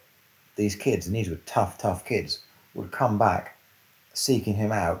later, these kids, and these were tough kids, would come back seeking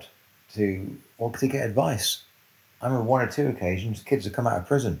him out to get advice. I remember one or two occasions, kids had come out of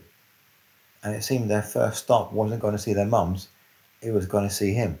prison And it seemed their first stop wasn't going to see their mums, it was going to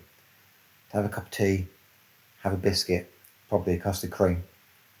see him. To have a cup of tea, have a biscuit, probably a custard cream,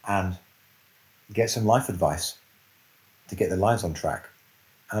 and get some life advice to get their lives on track.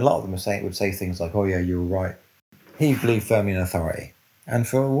 And a lot of them would say things like, oh yeah, you were right. He believed firmly in authority. And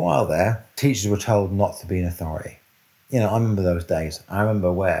for a while there, teachers were told not to be an authority. I remember those days. I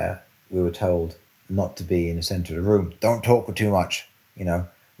remember where we were told not to be in the centre of the room. Don't talk for too much.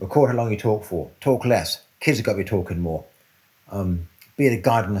 Record how long you talk for. Talk less. Kids have got to be talking more. Be the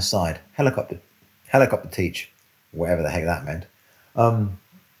guide on the side. Helicopter teach. Whatever the heck that meant. And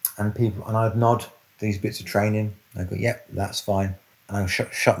I'd nod these bits of training. I'd go, yep, that's fine. And I'd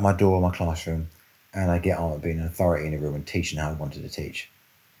shut my door in my classroom. And I get on with being an authority in the room and teaching how I wanted to teach.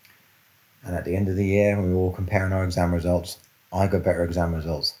 And at the end of the year, when we were all comparing our exam results, I got better exam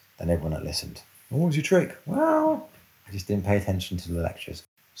results than everyone that listened. What was your trick? Well, I just didn't pay attention to the lectures.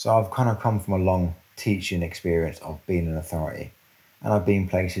 So I've kind of come from a long teaching experience of being an authority. And I've been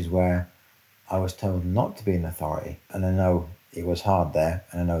places where I was told not to be an authority. And I know it was hard there,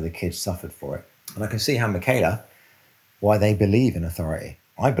 and I know the kids suffered for it. And I can see how Michaela, why they believe in authority.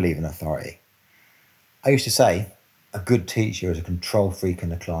 I believe in authority. I used to say a good teacher is a control freak in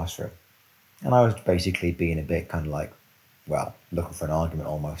the classroom. And I was basically being a bit kind of like, looking for an argument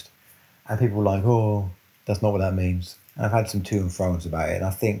almost. And people were like, oh, that's not what that means. And I've had some to and fro's about it. And I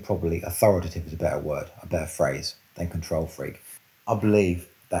think probably authoritative is a better word, a better phrase than control freak. I believe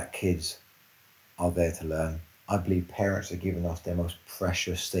that kids are there to learn. I believe parents are giving us their most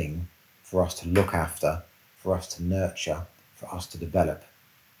precious thing for us to look after, for us to nurture, for us to develop.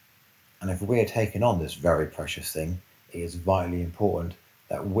 And if we are taking on this very precious thing, it is vitally important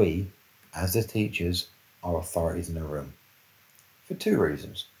that we, as the teachers, are authorities in the room. For two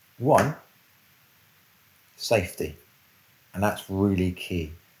reasons. One, safety. And that's really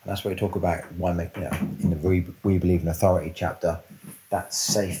key. And that's what we talk about in the We Believe in Authority chapter, that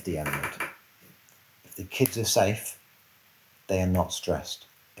safety element. If the kids are safe, they are not stressed.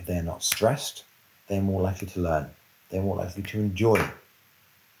 If they're not stressed, they're more likely to learn. They're more likely to enjoy.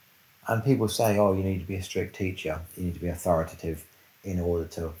 And people say, oh, you need to be a strict teacher. You need to be authoritative in order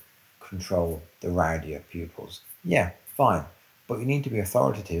to control the rowdier pupils. Yeah, fine. But you need to be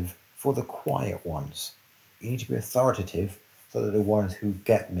authoritative for the quiet ones. You need to be authoritative so that the ones who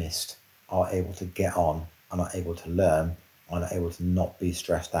get missed are able to get on and are able to learn and are able to not be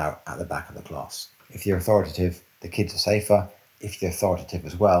stressed out at the back of the class. If you're authoritative, the kids are safer. If you're authoritative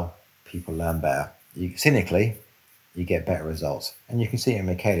as well, people learn better. Cynically, you get better results. And you can see in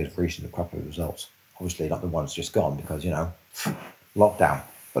Michaela's recent crop of results. Obviously not the ones just gone because, lockdown,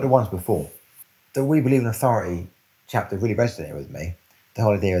 but the ones before. The We Believe in Authority chapter really resonated with me. The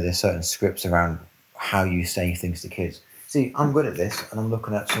whole idea of there's certain scripts around how you say things to kids. See, I'm good at this and I'm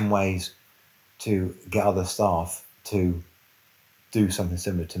looking at some ways to get other staff to do something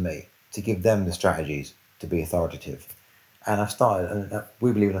similar to me, to give them the strategies to be authoritative. And I started, and that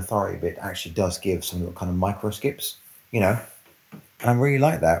We Believe in Authority bit actually does give some little kind of micro skips, and I really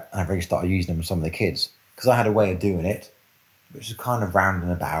like that. And I've really started using them with some of the kids because I had a way of doing it, which is kind of round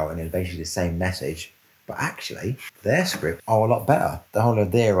and about, and it's basically the same message. But actually, their scripts are a lot better. The whole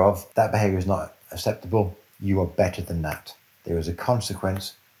idea of that behaviour is not acceptable, you are better than that. There is a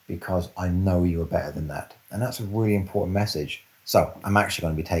consequence because I know you are better than that. And that's a really important message. So I'm actually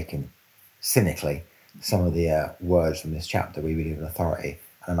going to be taking, cynically, some of the words from this chapter, We Believe in Authority,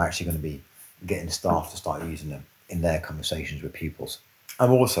 and I'm actually going to be getting staff to start using them in their conversations with pupils.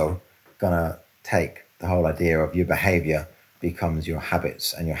 I'm also going to take the whole idea of your behaviour becomes your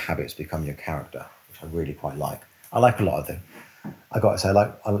habits and your habits become your character, which I really quite like. I like a lot of them. I got to say,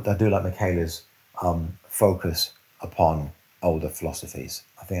 I do like Michaela's focus upon older philosophies.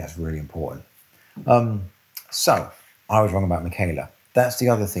 I think that's really important. So I was wrong about Michaela. That's the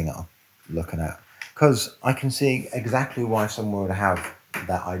other thing I'm looking at. Because I can see exactly why someone would have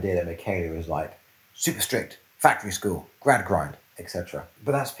that idea that Michaela is like super strict, factory school, grad grind, etc.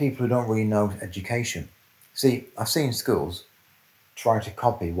 But that's people who don't really know education. See, I've seen schools try to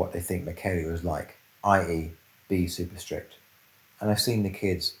copy what they think Michaela is like, i.e. be super strict. And I've seen the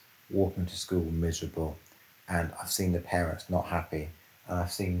kids walk into school miserable, and I've seen the parents not happy, and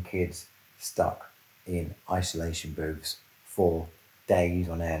I've seen kids stuck in isolation booths for days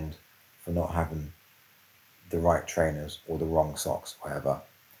on end for not having the right trainers or the wrong socks, whatever.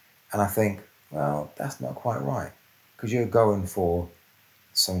 And I think, well, that's not quite right, because you're going for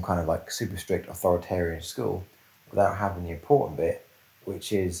some kind of like super strict authoritarian school without having the important bit,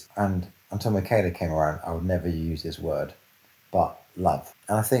 which is, and until Michaela came around, I would never use this word, but love.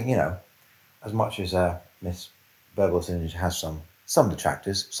 And I think, as much as Miss Berbalson has some some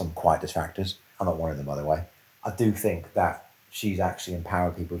detractors, some quiet detractors. I'm not one of them, by the way. I do think that she's actually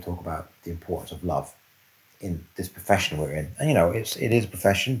empowered people to talk about the importance of love in this profession we're in. And, it is a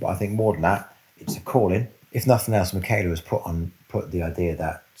profession, but I think more than that, it's a calling. If nothing else, Michaela has put the idea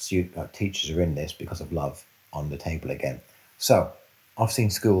that teachers are in this because of love on the table again. So I've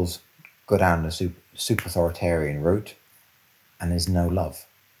seen schools go down the super authoritarian route, and there's no love.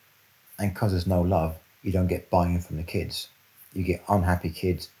 And because there's no love, you don't get buy-in from the kids. You get unhappy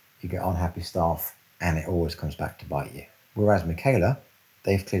kids, you get unhappy staff, and it always comes back to bite you. Whereas Michaela,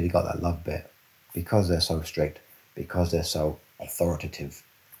 they've clearly got that love bit. Because they're so strict, because they're so authoritative,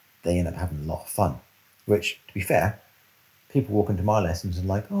 they end up having a lot of fun. Which, to be fair, people walk into my lessons and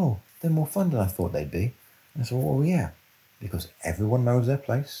like, oh, they're more fun than I thought they'd be. And I said, well, yeah, because everyone knows their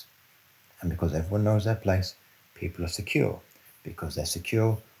place. And because everyone knows their place, people are secure. Because they're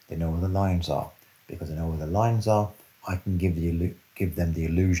secure, they know where the lines are. Because they know where the lines are, I can give them the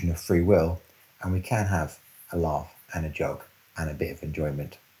illusion of free will, and we can have a laugh and a joke and a bit of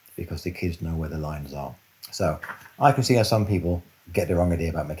enjoyment because the kids know where the lines are. So I can see how some people get the wrong idea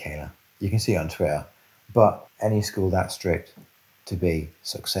about Michaela. You can see it on Twitter. But any school that strict, to be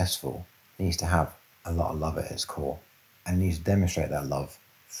successful, needs to have a lot of love at its core and needs to demonstrate that love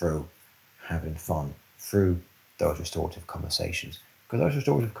through having fun, through those restorative conversations. Because those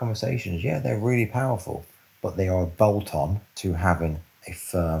restorative conversations, yeah, they're really powerful, but they are a bolt-on to having a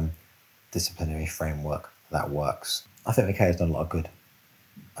firm disciplinary framework that works. I think Michaela's done a lot of good.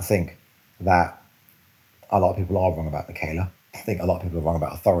 I think that a lot of people are wrong about Michaela. I think a lot of people are wrong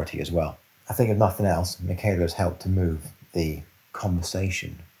about authority as well. I think if nothing else, Michaela has helped to move the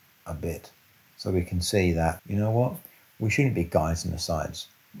conversation a bit. So we can see that, you know what, we shouldn't be guides on the sides.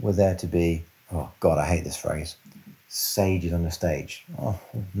 We're there to be, oh God, I hate this phrase, sages on the stage. Oh,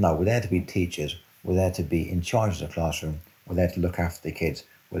 no, we're there to be teachers. We're there to be in charge of the classroom. We're there to look after the kids.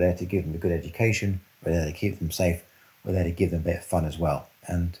 We're there to give them a good education. We're there to keep them safe. We're there to give them a bit of fun as well.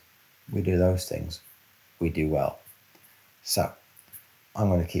 And we do those things, we do well. So I'm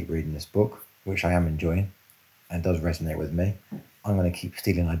going to keep reading this book, which I am enjoying and does resonate with me. I'm going to keep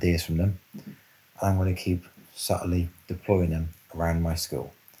stealing ideas from them. And I'm going to keep subtly deploying them around my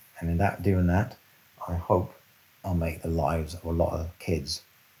school. And in doing that, I hope I'll make the lives of a lot of kids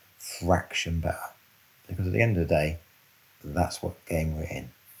fraction better. Because at the end of the day, that's what game we're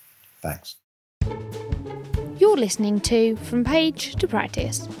in. Thanks. You're listening to From Page to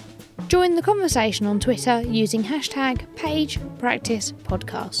Practice. Join the conversation on Twitter using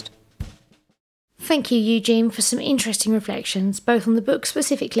 #PagePracticePodcast. Thank you, Eugene, for some interesting reflections, both on the book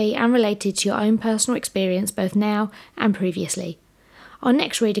specifically and related to your own personal experience both now and previously. Our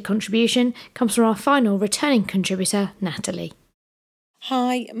next reader contribution comes from our final returning contributor, Natalie.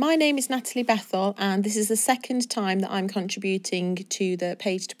 Hi, my name is Natalie Bethel, and this is the second time that I'm contributing to the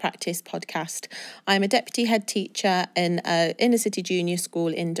Page to Practice podcast. I'm a deputy head teacher in an inner city junior school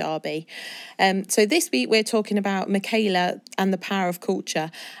in Derby. So this week we're talking about Michaela and the power of culture.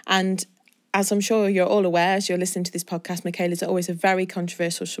 And as I'm sure you're all aware, as you're listening to this podcast, Michaela is always a very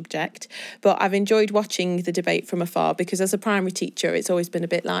controversial subject. But I've enjoyed watching the debate from afar because as a primary teacher, it's always been a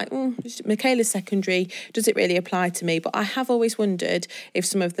bit like, Michaela's secondary, does it really apply to me? But I have always wondered if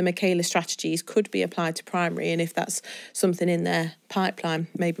some of the Michaela strategies could be applied to primary and if that's something in their pipeline,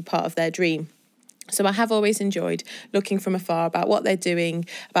 maybe part of their dream. So I have always enjoyed looking from afar about what they're doing,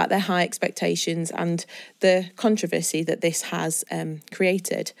 about their high expectations and the controversy that this has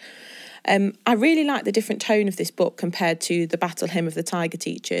created. I really like the different tone of this book compared to The Battle Hymn of the Tiger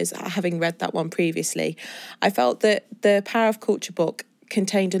Teachers, having read that one previously. I felt that the Power of Culture book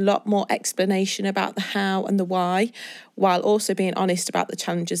contained a lot more explanation about the how and the why, while also being honest about the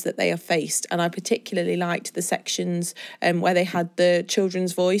challenges that they have faced. And I particularly liked the sections where they had the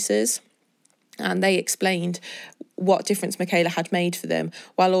children's voices. And they explained what difference Michaela had made for them,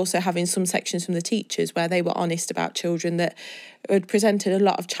 while also having some sections from the teachers where they were honest about children that had presented a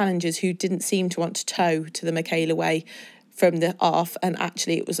lot of challenges who didn't seem to want to toe to the Michaela way from the off, and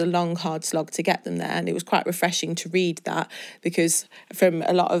actually it was a long, hard slog to get them there. And it was quite refreshing to read that, because from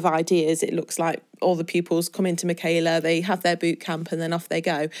a lot of ideas, it looks like all the pupils come into Michaela, they have their boot camp and then off they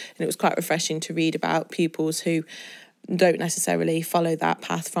go. And it was quite refreshing to read about pupils who don't necessarily follow that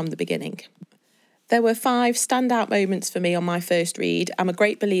path from the beginning. There were 5 standout moments for me on my first read. I'm a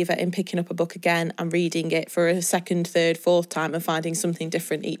great believer in picking up a book again and reading it for a second, third, fourth time and finding something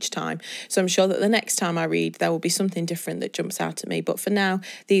different each time. So I'm sure that the next time I read, there will be something different that jumps out at me. But for now,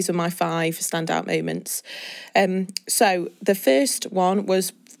 these are my 5 standout moments. So the first one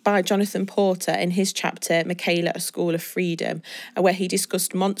was by Jonathan Porter in his chapter, Michaela, A School of Freedom, where he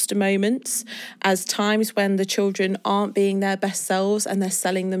discussed monster moments as times when the children aren't being their best selves and they're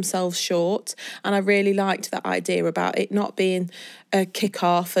selling themselves short. And I really liked that idea about it not being a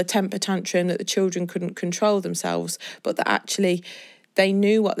kick-off, a temper tantrum that the children couldn't control themselves, but that actually they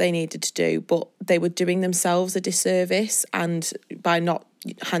knew what they needed to do, but they were doing themselves a disservice and by not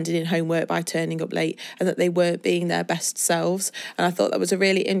handing in homework, by turning up late, and that they weren't being their best selves. And I thought that was a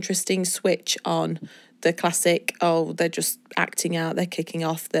really interesting switch on the classic, oh, they're just acting out, they're kicking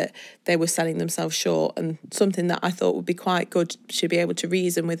off, that they were selling themselves short, and something that I thought would be quite good to be able to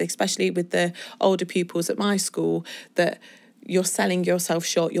reason with, especially with the older pupils at my school, that you're selling yourself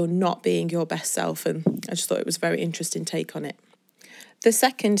short, you're not being your best self. And I just thought it was a very interesting take on it. The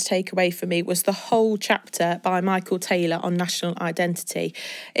second takeaway for me was the whole chapter by Michael Taylor on national identity.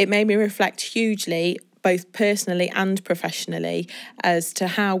 It made me reflect hugely, both personally and professionally, as to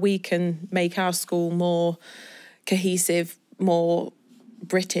how we can make our school more cohesive, more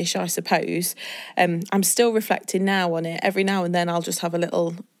British, I suppose. I'm still reflecting now on it. Every now and then I'll just have a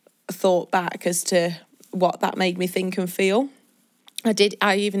little thought back as to what that made me think and feel.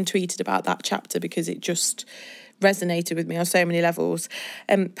 I even tweeted about that chapter because it just resonated with me on so many levels.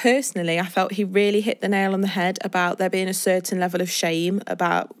 Personally, I felt he really hit the nail on the head about there being a certain level of shame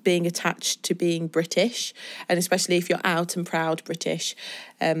about being attached to being British, and especially if you're out and proud British.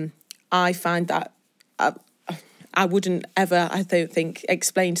 I find that I wouldn't ever, I don't think,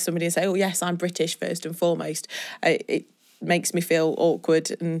 explain to somebody and say, oh yes, I'm British first and foremost. It makes me feel awkward,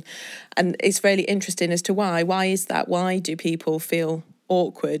 and it's really interesting as to why. Why is that? Why do people feel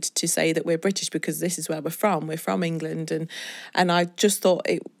awkward to say that we're British? Because this is where we're from England, and I just thought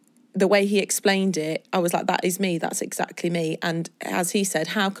the way he explained it, I was like, that is me, that's exactly me. And as he said,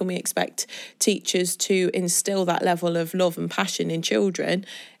 how can we expect teachers to instill that level of love and passion in children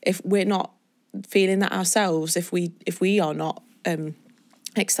if we're not feeling that ourselves, if we are not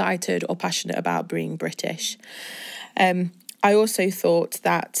excited or passionate about being British? I also thought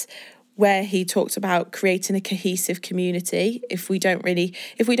that where he talked about creating a cohesive community, if we don't really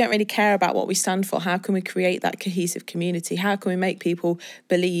care about what we stand for, how can we create that cohesive community? How can we make people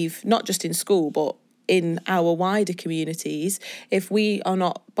believe, not just in school, but in our wider communities? If we are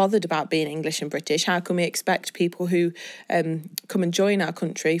not bothered about being English and British, how can we expect people who come and join our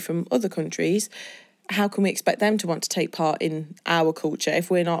country from other countries, how can we expect them to want to take part in our culture if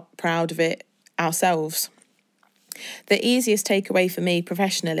we're not proud of it ourselves? The easiest takeaway for me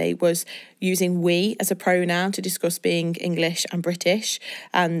professionally was using we as a pronoun to discuss being English and British.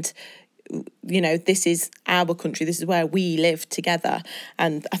 And, you know, this is our country, this is where we live together.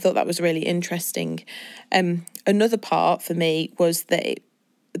 And I thought that was really interesting. Another part for me was that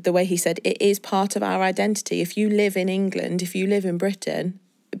the way he said it is part of our identity. If you live in England, if you live in Britain,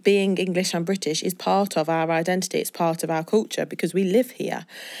 being English and British is part of our identity. It's part of our culture because we live here.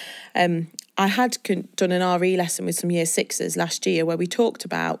 I had done an RE lesson with some year sixes last year where we talked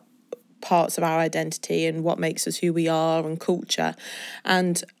about parts of our identity and what makes us who we are and culture.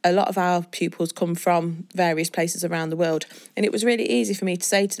 And a lot of our pupils come from various places around the world. And it was really easy for me to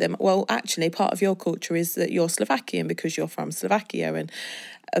say to them, well, actually, part of your culture is that you're Slovakian because you're from Slovakia.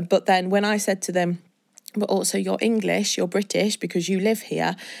 But then when I said to them, but also you're English, you're British because you live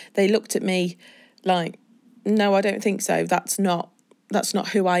here, they looked at me like, no, I don't think so. That's not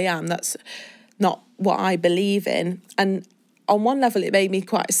who I am. That's not what I believe in. And on one level, it made me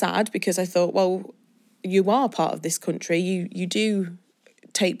quite sad because I thought, well, you are part of this country. You do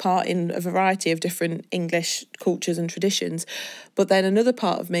take part in a variety of different English cultures and traditions. But then another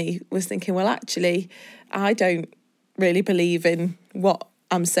part of me was thinking, well, actually, I don't really believe in what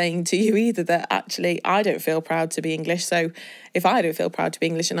I'm saying to you either, that actually I don't feel proud to be English. So if I don't feel proud to be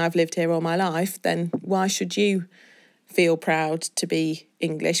English and I've lived here all my life, then why should you feel proud to be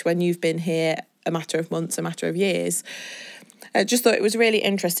English when you've been here a matter of months, a matter of years? I just thought it was really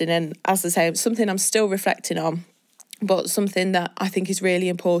interesting, and as I say, something I'm still reflecting on, but something that I think is really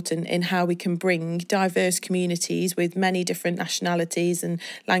important in how we can bring diverse communities with many different nationalities and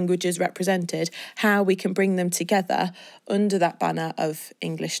languages represented, how we can bring them together under that banner of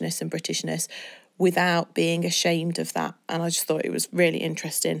Englishness and Britishness without being ashamed of that. And I just thought it was really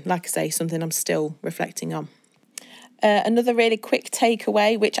interesting. Like I say, something I'm still reflecting on. Another really quick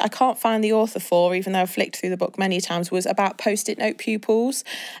takeaway, which I can't find the author for, even though I've flicked through the book many times, was about post-it note pupils.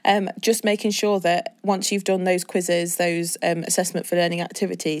 Just making sure that once you've done those quizzes, those assessment for learning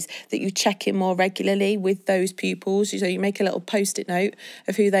activities, that you check in more regularly with those pupils. So you make a little post-it note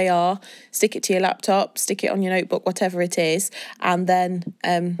of who they are, stick it to your laptop, stick it on your notebook, whatever it is, and then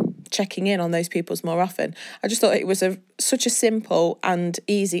checking in on those pupils more often. I just thought it was such a simple and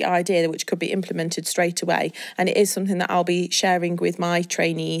easy idea which could be implemented straight away, and it is something that I'll be sharing with my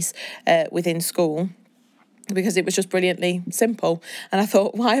trainees within school, because it was just brilliantly simple. And I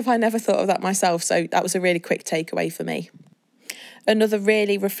thought, why have I never thought of that myself? So that was a really quick takeaway for me. Another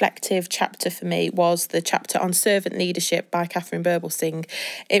really reflective chapter for me was the chapter on servant leadership by Catherine Birbalsingh.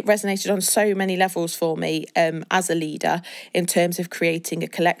 It resonated on so many levels for me as a leader, in terms of creating a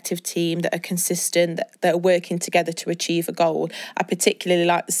collective team that are consistent, that are working together to achieve a goal. I particularly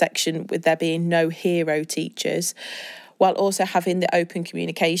like the section with there being no hero teachers, while also having the open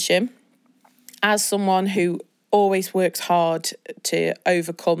communication. As someone who always works hard to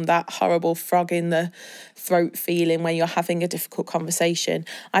overcome that horrible frog in the throat feeling when you're having a difficult conversation,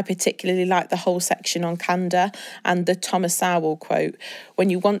 I particularly like the whole section on candour and the Thomas Sowell quote: when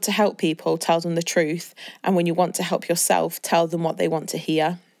you want to help people, tell them the truth, and when you want to help yourself, tell them what they want to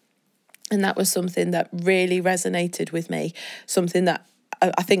hear. And that was something that really resonated with me, something that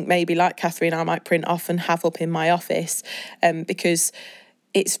I think maybe like Catherine I might print off and have up in my office, because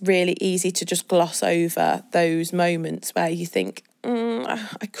it's really easy to just gloss over those moments where you think,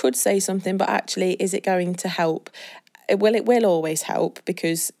 I could say something, but actually, is it going to help? It will always help,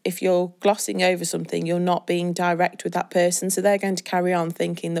 because if you're glossing over something, you're not being direct with that person. So they're going to carry on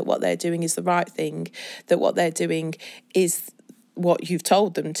thinking that what they're doing is the right thing, that what they're doing is what you've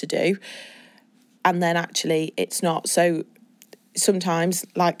told them to do. And then actually it's not. So sometimes,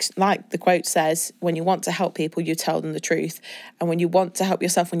 like the quote says, when you want to help people, you tell them the truth. And when you want to help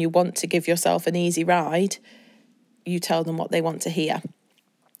yourself, when you want to give yourself an easy ride, you tell them what they want to hear.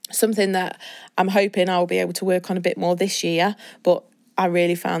 Something that I'm hoping I'll be able to work on a bit more this year, but I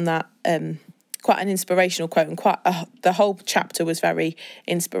really found that quite an inspirational quote, and the whole chapter was very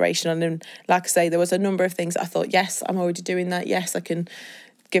inspirational. And like I say, there was a number of things I thought, yes, I'm already doing that. Yes, I can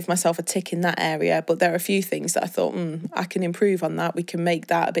give myself a tick in that area, but there are a few things that I thought, I can improve on that. We can make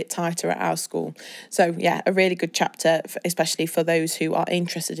that a bit tighter at our school. So yeah, a really good chapter, especially for those who are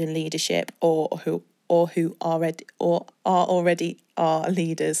interested in leadership or who already are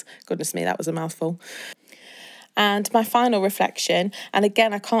leaders. Goodness me, that was a mouthful. And my final reflection, and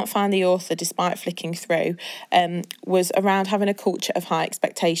again, I can't find the author despite flicking through, was around having a culture of high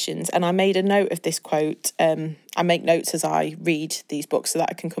expectations. And I made a note of this quote. I make notes as I read these books so that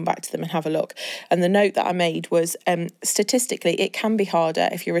I can come back to them and have a look. And the note that I made was, statistically, it can be harder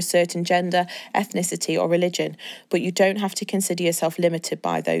if you're a certain gender, ethnicity or religion, but you don't have to consider yourself limited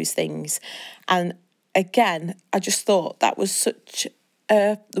by those things. And again, I just thought that was such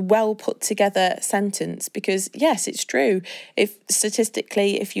a well put together sentence, because yes, it's true. If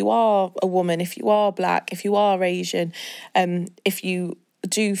statistically, if you are a woman, if you are black, if you are Asian, if you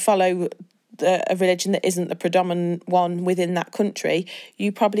do follow a religion that isn't the predominant one within that country,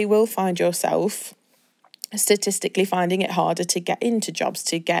 you probably will find yourself statistically finding it harder to get into jobs,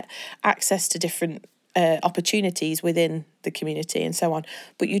 to get access to different opportunities within the community and so on.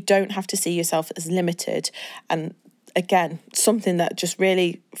 But you don't have to see yourself as limited. And again, something that just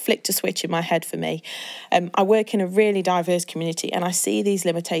really flicked a switch in my head for me. I work in a really diverse community and I see these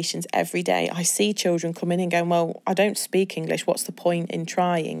limitations every day. I see children come in and going, well, I don't speak English. What's the point in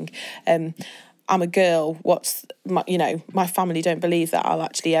trying? I'm a girl. My family don't believe that I'll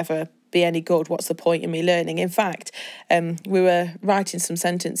actually ever be any good. What's the point in me learning? In fact, we were writing some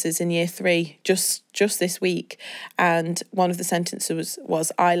sentences in year 3 just this week, and one of the sentences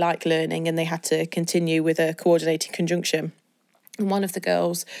was I like learning, and they had to continue with a coordinating conjunction. And one of the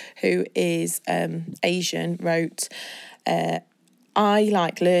girls, who is Asian, wrote, I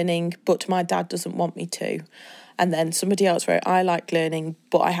like learning, but my dad doesn't want me to. And then somebody else wrote, I like learning,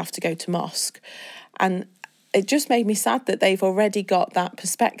 but I have to go to mosque. And it just made me sad that they've already got that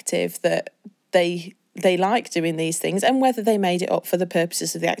perspective that they like doing these things, and whether they made it up for the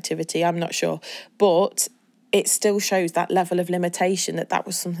purposes of the activity, I'm not sure. But it still shows that level of limitation, that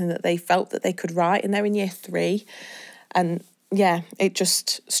was something that they felt that they could write, and they're in year 3. And yeah, it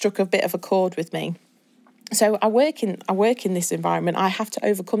just struck a bit of a chord with me. So I work in this environment. I have to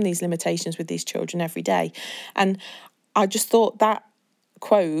overcome these limitations with these children every day. And I just thought that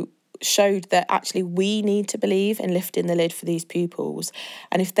quote showed that actually we need to believe in lifting the lid for these pupils.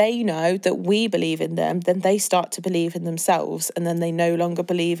 And if they know that we believe in them, then they start to believe in themselves, and then they no longer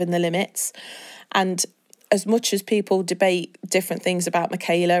believe in the limits. And as much as people debate different things about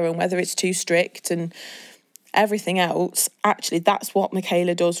Michaela and whether it's too strict and everything else, actually that's what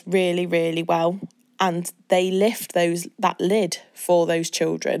Michaela does really, really well. And they lift that lid for those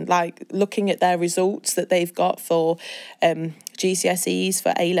children, like looking at their results that they've got for GCSEs,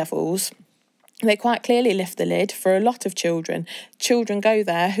 for A-levels. they quite clearly lift the lid for a lot of children. Children go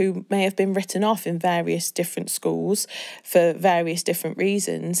there who may have been written off in various different schools for various different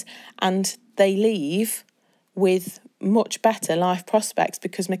reasons, and they leave with much better life prospects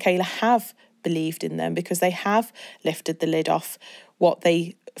because Michaela have believed in them, because they have lifted the lid off what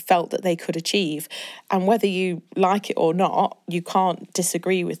they felt that they could achieve. And whether you like it or not, you can't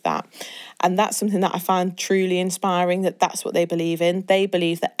disagree with that. And that's something that I find truly inspiring, that that's what they believe in. They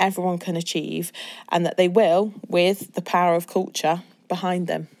believe that everyone can achieve and that they will, with the power of culture behind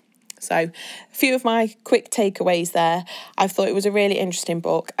them. So a few of my quick takeaways there. I thought it was a really interesting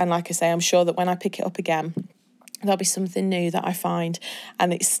book. And like I say, I'm sure that when I pick it up again, there'll be something new that I find,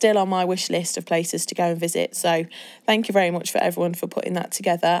 and it's still on my wish list of places to go and visit. So thank you very much for everyone for putting that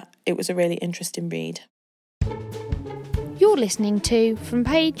together. It was a really interesting read. You're listening to From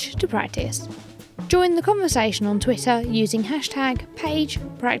Page to Practice. Join the conversation on Twitter using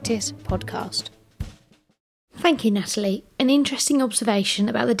 #PagePracticePodcast. Thank you, Natalie. An interesting observation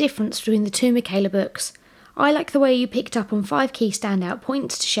about the difference between the two Michaela books. I like the way you picked up on 5 key standout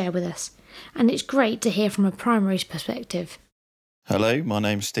points to share with us, and it's great to hear from a primary's perspective. Hello, my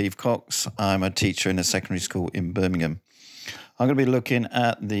name's Steve Cox. I'm a teacher in a secondary school in Birmingham. I'm going to be looking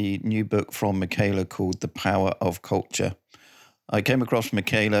at the new book from Michaela called The Power of Culture. I came across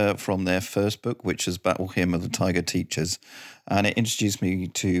Michaela from their first book, which is Battle Hymn of the Tiger Teachers, and it introduced me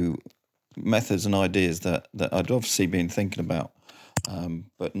to methods and ideas that I'd obviously been thinking about,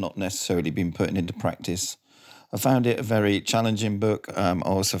 but not necessarily been putting into practice. I found it a very challenging book. I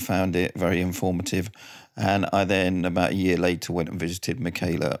also found it very informative. And I then, about a year later, went and visited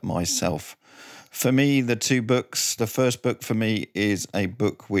Michaela myself. For me, the 2 books, the first book for me is a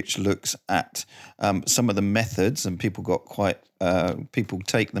book which looks at some of the methods, and people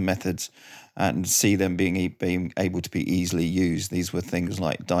take the methods and see them being able to be easily used. These were things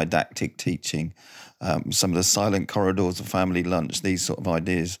like didactic teaching, some of the silent corridors of family lunch, these sort of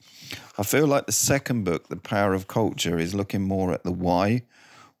ideas. I feel like the second book, The Power of Culture, is looking more at the why,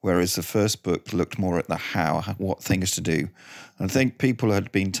 whereas the first book looked more at the how, what things to do. And I think people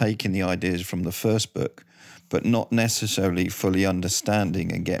had been taking the ideas from the first book, but not necessarily fully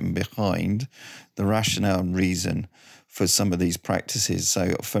understanding and getting behind the rationale and reason for some of these practices.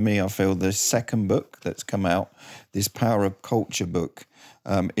 So for me, I feel the second book that's come out, this Power of Culture book,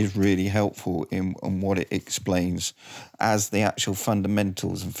 is really helpful in what it explains as the actual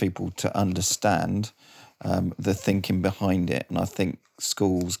fundamentals and people to understand the thinking behind it. And I think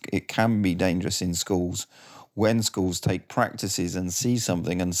schools, it can be dangerous in schools when schools take practices and see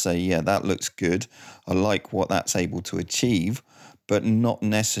something and say, yeah, that looks good, I like what that's able to achieve, but not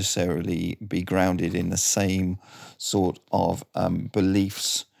necessarily be grounded in the same sort of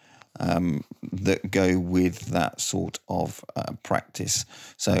beliefs that go with that sort of practice.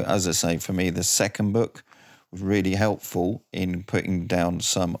 So as I say, for me, the second book was really helpful in putting down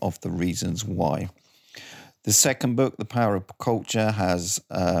some of the reasons why. The second book, The Power of Culture, has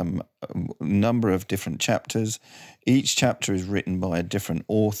a number of different chapters. Each chapter is written by a different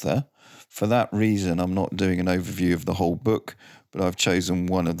author. For that reason, I'm not doing an overview of the whole book, but I've chosen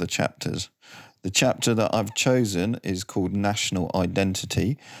one of the chapters. The chapter that I've chosen is called National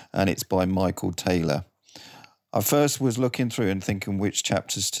Identity, and it's by Michael Taylor. I first was looking through and thinking which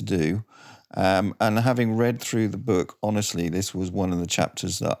chapters to do, and having read through the book, honestly, this was one of the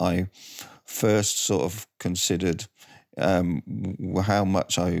chapters that I first sort of considered how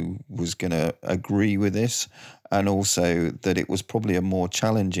much I was going to agree with this, and also that it was probably a more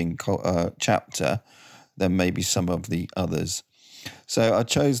challenging chapter than maybe some of the others. So I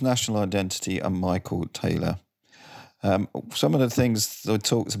chose National Identity and Michael Taylor. Some of the things that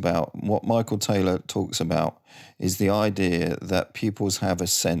talks about, what Michael Taylor talks about, is the idea that pupils have a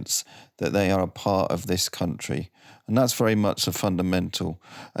sense that they are a part of this country. And that's very much a fundamental.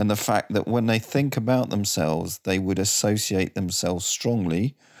 And the fact that when they think about themselves, they would associate themselves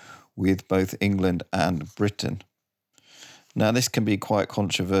strongly with both England and Britain. Now, this can be quite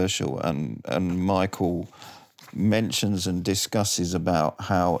controversial, and Michael mentions and discusses about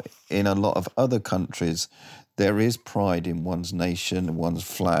how in a lot of other countries there is pride in one's nation, one's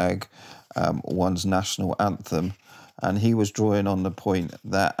flag, one's national anthem. And he was drawing on the point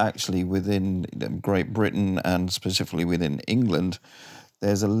that actually within Great Britain and specifically within England,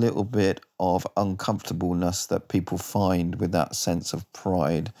 there's a little bit of uncomfortableness that people find with that sense of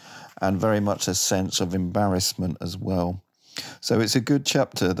pride, and very much a sense of embarrassment as well. So it's a good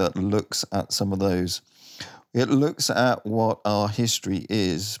chapter that looks at some of those. It looks at what our history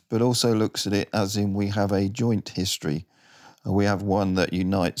is, but also looks at it as in we have a joint history. We have one that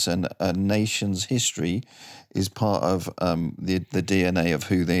unites, and a nation's history is part of the DNA of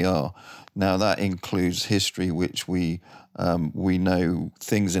who they are. Now, that includes history, which we know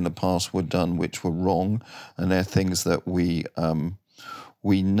things in the past were done which were wrong, and they're things that we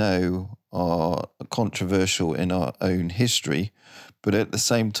know are controversial in our own history. But at the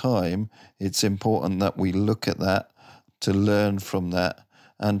same time, it's important that we look at that, to learn from that,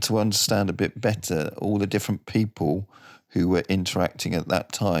 and to understand a bit better all the different people who were interacting at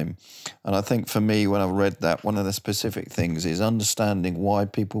that time. And I think for me, when I read that, one of the specific things is understanding why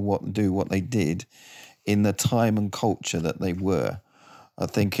people do what they did in the time and culture that they were. I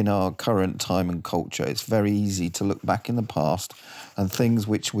think in our current time and culture, it's very easy to look back in the past and things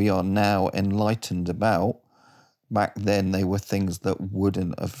which we are now enlightened about, back then they were things that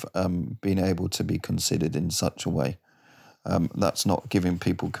wouldn't have been able to be considered in such a way. That's not giving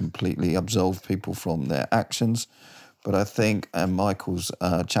people completely, absolve people from their actions, but I think Michael's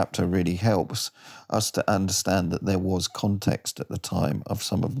chapter really helps us to understand that there was context at the time of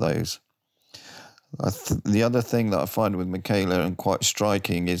some of those. The other thing that I find with Michaela and quite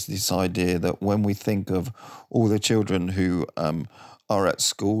striking is this idea that when we think of all the children who are at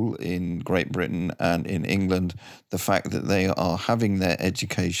school in Great Britain and in England, the fact that they are having their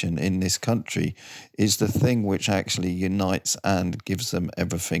education in this country is the thing which actually unites and gives them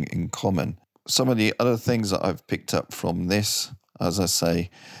everything in common. Some of the other things that I've picked up from this, as I say,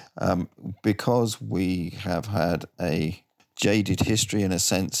 because we have had a jaded history in a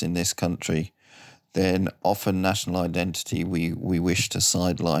sense in this country, then often national identity we wish to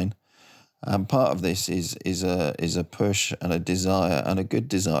sideline. And part of this is a push and a desire, and a good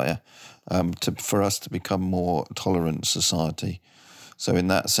desire, for us to become more tolerant society. So in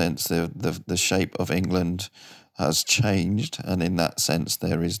that sense, the shape of England has changed, and in that sense,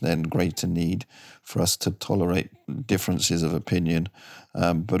 there is then greater need for us to tolerate differences of opinion,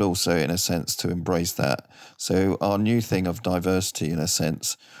 but also in a sense to embrace that. So our new thing of diversity, in a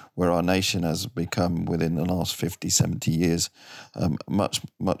sense, where our nation has become within the last 50, 70 years much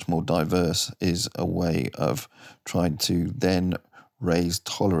more diverse, is a way of trying to then raise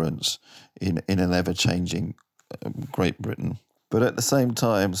tolerance in an ever-changing Great Britain. But at the same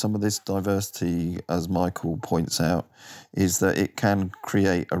time, some of this diversity, as Michael points out, is that it can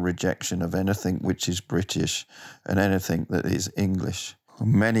create a rejection of anything which is British and anything that is English.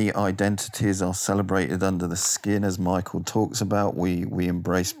 Many identities are celebrated under the skin, as Michael talks about. We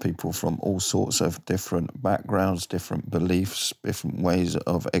embrace people from all sorts of different backgrounds, different beliefs, different ways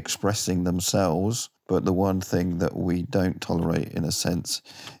of expressing themselves. But the one thing that we don't tolerate, in a sense,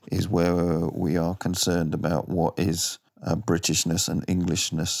 is where we are concerned about what is Britishness and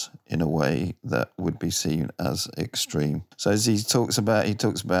Englishness in a way that would be seen as extreme. So as he talks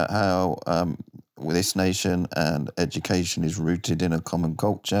about how this nation and education is rooted in a common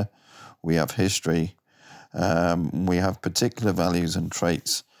culture. We have history. We have particular values and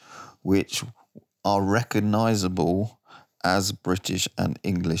traits which are recognisable as British and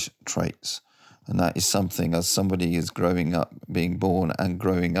English traits. And that is something, as somebody is growing up, being born and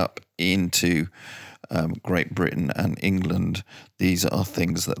growing up into Great Britain and England, these are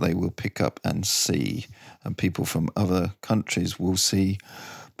things that they will pick up and see. And people from other countries will see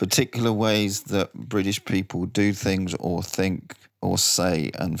particular ways that British people do things or think or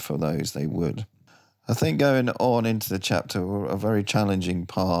say, and for those they would. I think going on into the chapter, a very challenging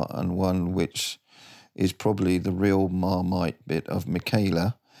part, and one which is probably the real Marmite bit of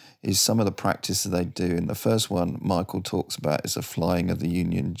Michaela, is some of the practices they do. And the first one Michael talks about is the flying of the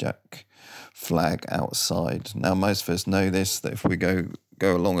Union Jack flag outside. Now, most of us know this, that if we go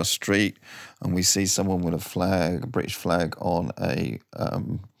along a street and we see someone with a British flag on a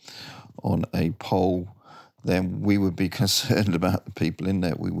pole, then we would be concerned about the people in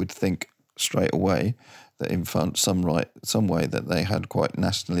there. We would think straight away that in some way that they had quite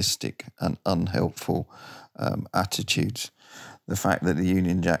nationalistic and unhelpful attitudes. The fact that the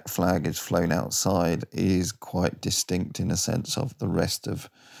Union Jack flag is flown outside is quite distinct in a sense of the rest of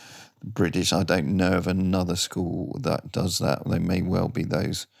British. I don't know of another school that does that. There may well be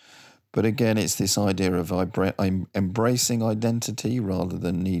those. But again, it's this idea of embracing identity rather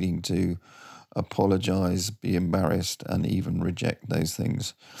than needing to apologise, be embarrassed, and even reject those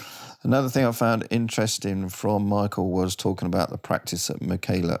things. Another thing I found interesting from Michael was talking about the practice at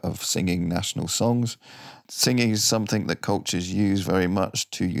Michaela of singing national songs. Singing is something that cultures use very much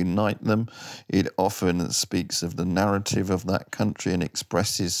to unite them. It often speaks of the narrative of that country and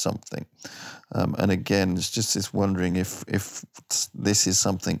expresses something. And again, it's just this wondering if this is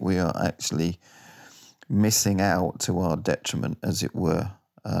something we are actually missing out to our detriment, as it were.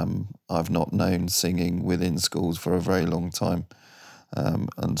 I've not known singing within schools for a very long time.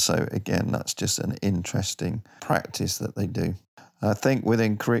 And so, again, that's just an interesting practice that they do. I think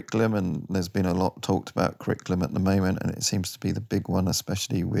within curriculum, and there's been a lot talked about curriculum at the moment, and it seems to be the big one,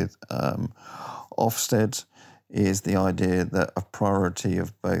 especially with Ofsted, is the idea that a priority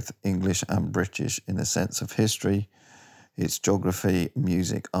of both English and British in the sense of history, it's geography,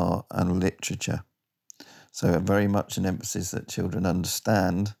 music, art, and literature. So very much an emphasis that children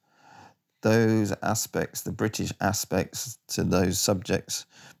understand those aspects, the British aspects to those subjects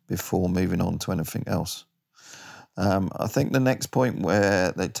before moving on to anything else. I think the next point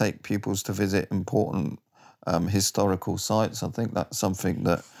where they take pupils to visit important historical sites, I think that's something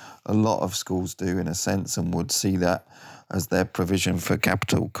that a lot of schools do in a sense and would see that as their provision for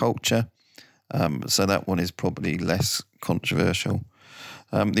capital culture. So that one is probably less controversial.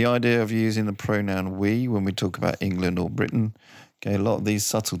 The idea of using the pronoun we when we talk about England or Britain, okay, a lot of these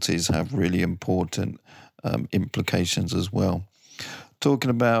subtleties have really important implications as well.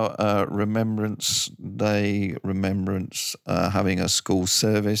 Talking about Remembrance Day, having a school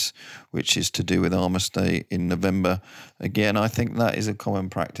service, which is to do with Armistice Day in November. Again, I think that is a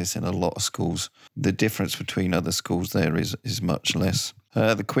common practice in a lot of schools. The difference between other schools there is much less.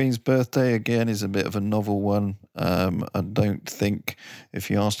 The Queen's birthday, again, is a bit of a novel one. I don't think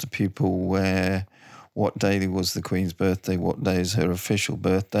if you asked a pupil what day was the Queen's birthday, what day is her official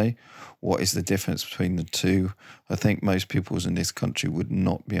birthday, what is the difference between the two, I think most pupils in this country would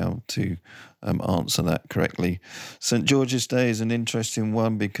not be able to answer that correctly. St George's Day is an interesting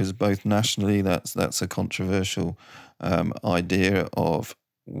one because both nationally that's a controversial idea of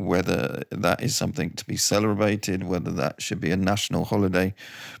whether that is something to be celebrated, whether that should be a national holiday.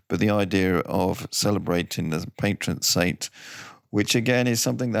 But the idea of celebrating the patron saint, which again is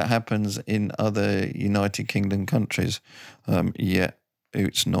something that happens in other United Kingdom countries, yet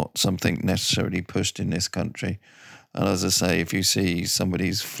it's not something necessarily pushed in this country. And as I say, if you see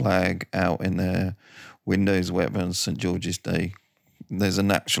somebody's flag out in their windows, whatever, on St George's Day, there's a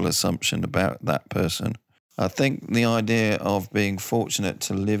natural assumption about that person. I think the idea of being fortunate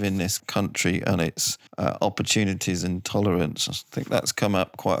to live in this country and its opportunities and tolerance, I think that's come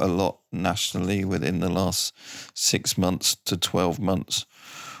up quite a lot nationally within the last 6 months to 12 months,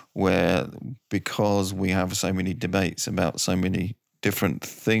 where because we have so many debates about so many different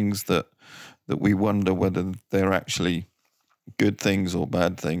things that we wonder whether they're actually good things or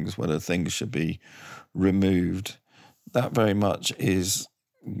bad things, whether things should be removed, that very much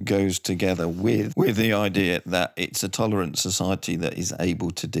goes together with the idea that it's a tolerant society that is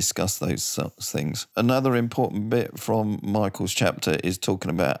able to discuss those things. Another important bit from Michael's chapter is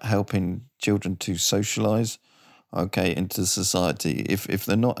talking about helping children to socialise, okay, into society. If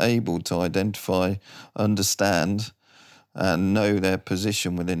they're not able to identify, understand, and know their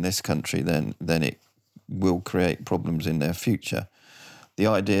position within this country, then it will create problems in their future. The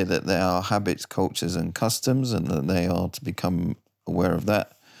idea that there are habits, cultures and customs and that they are to become aware of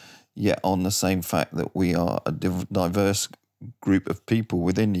that, yet on the same fact that we are a diverse group of people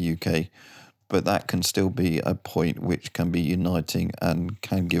within the UK, but that can still be a point which can be uniting and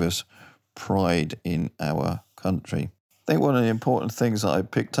can give us pride in our country. I think one of the important things that I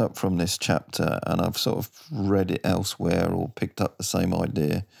picked up from this chapter, and I've sort of read it elsewhere or picked up the same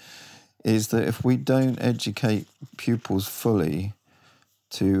idea, is that if we don't educate pupils fully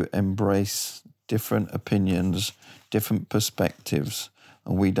to embrace different opinions, different perspectives,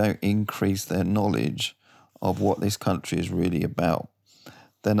 and we don't increase their knowledge of what this country is really about,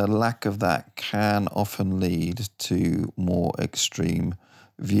 then a lack of that can often lead to more extreme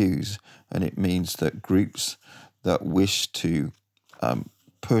views. And it means that groups that wish to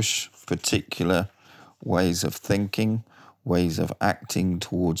push particular ways of thinking, ways of acting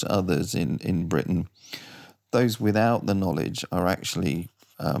towards others in Britain, those without the knowledge are actually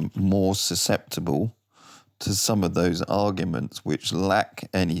more susceptible to some of those arguments which lack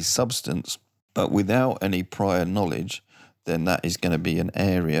any substance. But without any prior knowledge, then that is going to be an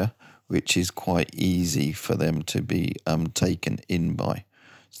area which is quite easy for them to be taken in by.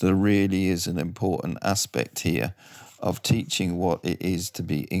 So there really is an important aspect here of teaching what it is to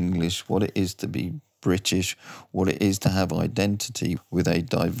be English, what it is to be British, what it is to have identity with a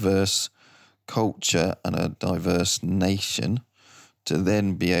diverse culture and a diverse nation, to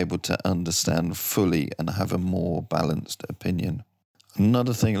then be able to understand fully and have a more balanced opinion.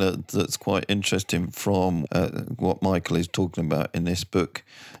 Another thing that's quite interesting from what Michael is talking about in this book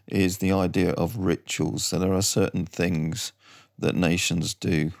is the idea of rituals. So there are certain things that nations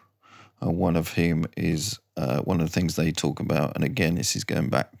do, one of whom is one of the things they talk about, and again, this is going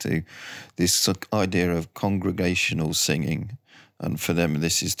back to this idea of congregational singing, And for them,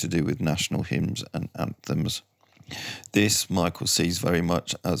 this is to do with national hymns and anthems. This, Michael sees very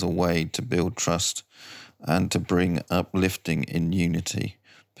much as a way to build trust and to bring uplifting in unity.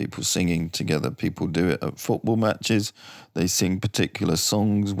 People singing together. People do it at football matches. They sing particular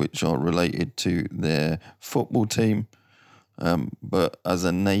songs which are related to their football team. But as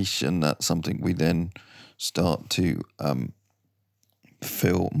a nation, that's something we then start to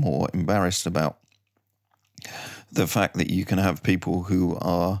feel more embarrassed about. The fact that you can have people who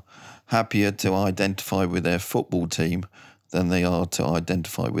are happier to identify with their football team than they are to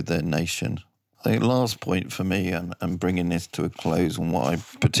identify with their nation. The last point for me, and bringing this to a close, and what I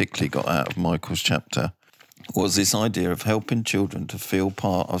particularly got out of Michael's chapter, was this idea of helping children to feel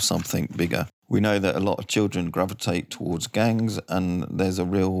part of something bigger. We know that a lot of children gravitate towards gangs, and there's a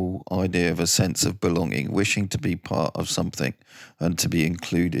real idea of a sense of belonging, wishing to be part of something and to be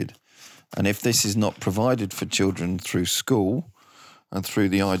included. And if this is not provided for children through school and through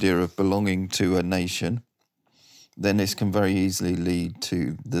the idea of belonging to a nation, then this can very easily lead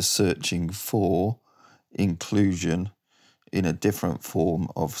to the searching for inclusion in a different form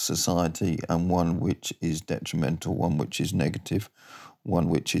of society, and one which is detrimental, one which is negative, one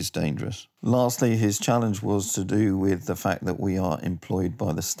which is dangerous. Lastly, his challenge was to do with the fact that we are employed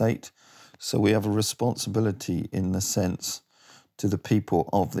by the state, so we have a responsibility in the sense to the people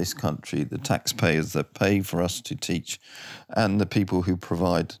of this country, the taxpayers that pay for us to teach, and the people who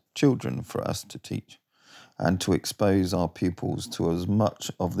provide children for us to teach, and to expose our pupils to as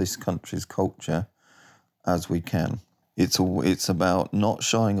much of this country's culture as we can. It's about not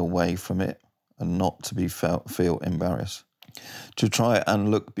shying away from it and not to feel embarrassed. To try and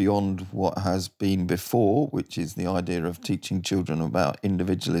look beyond what has been before, which is the idea of teaching children about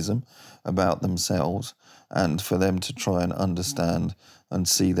individualism, about themselves, and for them to try and understand and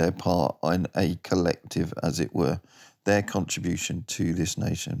see their part in a collective, as it were, their contribution to this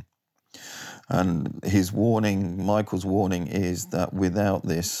nation. And his warning, Michael's warning, is that without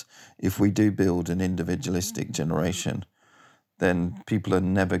this, if we do build an individualistic generation, then people are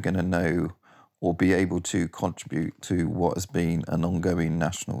never going to know or be able to contribute to what has been an ongoing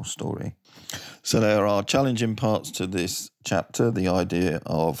national story. So there are challenging parts to this chapter, the idea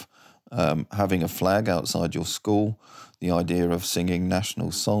of having a flag outside your school, the idea of singing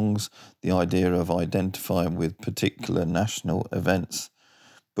national songs, the idea of identifying with particular national events.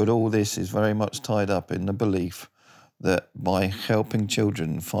 But all this is very much tied up in the belief that by helping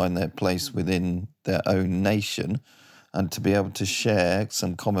children find their place within their own nation and to be able to share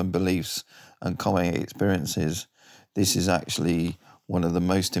some common beliefs and common experiences, this is actually one of the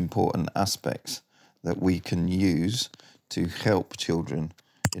most important aspects that we can use to help children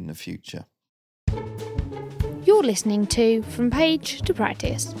in the future. You're listening to From Page to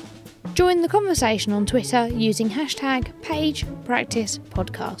Practice. Join the conversation on Twitter using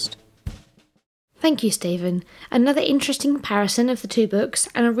 #PagePracticePodcast. Thank you, Stephen. Another interesting comparison of the two books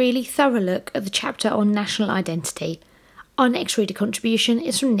and a really thorough look at the chapter on national identity. Our next reader contribution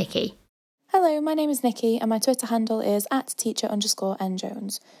is from Nikki. Hello, my name is Nikki and my Twitter handle is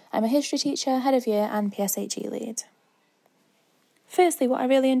 @teacher_njones. I'm a history teacher, head of year and PSHE lead. Firstly, what I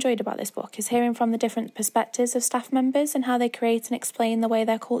really enjoyed about this book is hearing from the different perspectives of staff members and how they create and explain the way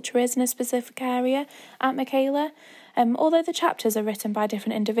their culture is in a specific area at Michaela. Although the chapters are written by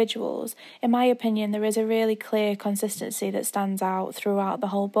different individuals, in my opinion there is a really clear consistency that stands out throughout the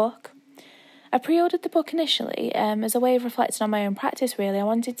whole book. I pre-ordered the book initially as a way of reflecting on my own practice, really. I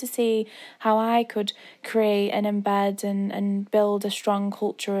wanted to see how I could create and embed and build a strong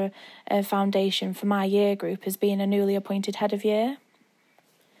culture foundation for my year group as being a newly appointed head of year.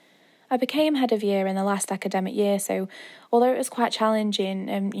 I became head of year in the last academic year, so although it was quite challenging,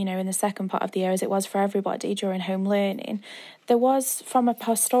 in the second part of the year, as it was for everybody during home learning, there was, from a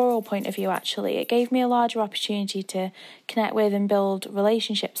pastoral point of view, actually, it gave me a larger opportunity to connect with and build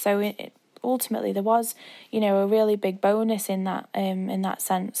relationships. So ultimately, there was, a really big bonus in that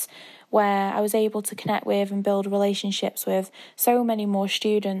sense, where I was able to connect with and build relationships with so many more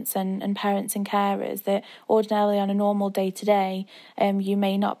students and parents and carers that ordinarily on a normal day-to-day you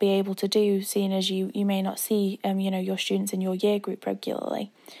may not be able to do, seeing as you may not see your students in your year group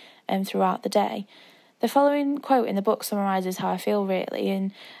regularly throughout the day. The following quote in the book summarises how I feel,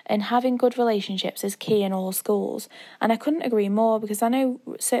 really, and having good relationships is key in all schools. And I couldn't agree more, because I know,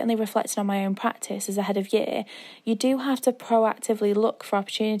 certainly reflecting on my own practice as a head of year, you do have to proactively look for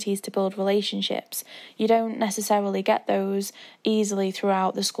opportunities to build relationships. You don't necessarily get those easily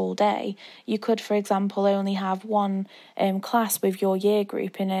throughout the school day. You could, for example, only have one class with your year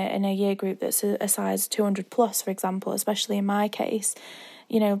group in a year group that's a size 200 plus, for example, especially in my case.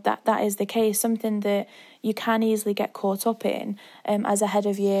 that is the case. Something that you can easily get caught up in as a head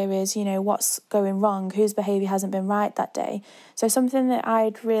of year is, what's going wrong, whose behaviour hasn't been right that day. So something that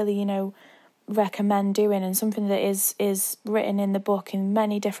I'd really, recommend doing, and something that is written in the book in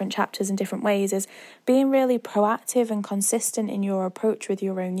many different chapters and different ways, is being really proactive and consistent in your approach with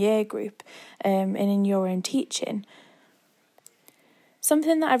your own year group and in your own teaching.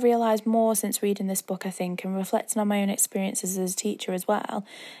 Something that I've realised more since reading this book, I think, and reflecting on my own experiences as a teacher as well,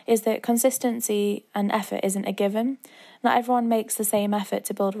 is that consistency and effort isn't a given. Not everyone makes the same effort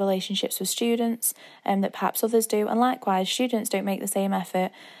to build relationships with students that perhaps others do, and likewise, students don't make the same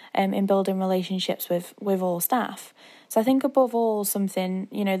effort in building relationships with all staff. So I think above all, something,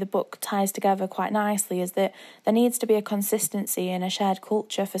 the book ties together quite nicely is that there needs to be a consistency and a shared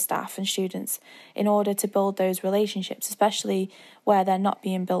culture for staff and students in order to build those relationships, especially where they're not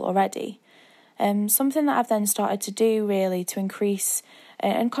being built already. Something that I've then started to do really to increase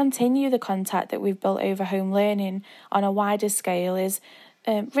and continue the contact that we've built over home learning on a wider scale is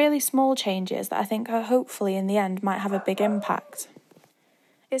really small changes that I think hopefully in the end might have a big impact.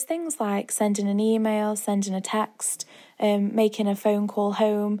 It's things like sending an email, sending a text, making a phone call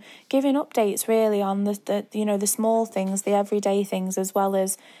home, giving updates really on the small things, the everyday things, as well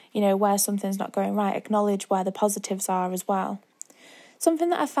as, where something's not going right, acknowledge where the positives are as well.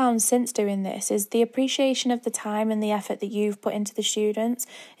 Something that I've found since doing this is the appreciation of the time and the effort that you've put into the students.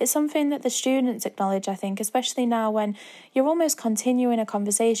 It's something that the students acknowledge, I think, especially now when you're almost continuing a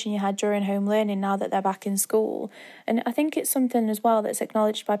conversation you had during home learning now that they're back in school. And I think it's something as well that's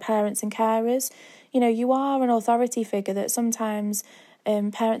acknowledged by parents and carers. You are an authority figure that sometimes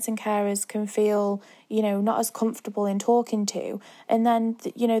parents and carers can feel, not as comfortable in talking to. And then,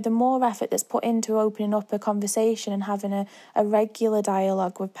 the more effort that's put into opening up a conversation and having a regular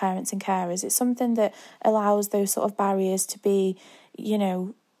dialogue with parents and carers, it's something that allows those sort of barriers to be,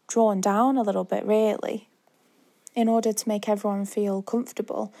 drawn down a little bit, really, in order to make everyone feel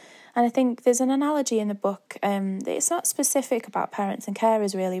comfortable. And I think there's an analogy in the book, it's not specific about parents and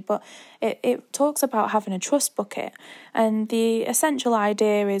carers really, but it talks about having a trust bucket. And the essential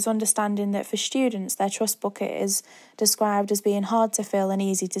idea is understanding that for students, their trust bucket is described as being hard to fill and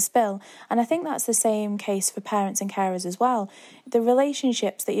easy to spill. And I think that's the same case for parents and carers as well. The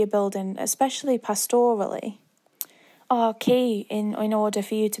relationships that you're building, especially pastorally, are key in order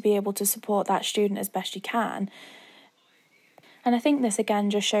for you to be able to support that student as best you can. And I think this again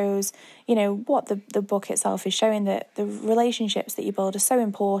just shows, what the book itself is showing, that the relationships that you build are so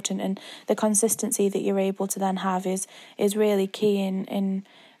important, and the consistency that you're able to then have is really key in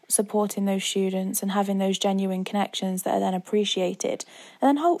supporting those students and having those genuine connections that are then appreciated. And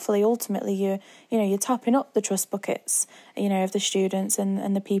then hopefully, ultimately, you're topping up the trust buckets, of the students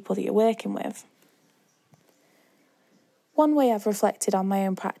and the people that you're working with. One way I've reflected on my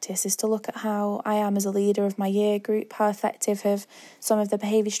own practice is to look at how I am as a leader of my year group, how effective have some of the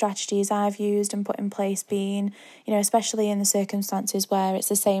behaviour strategies I've used and put in place been, especially in the circumstances where it's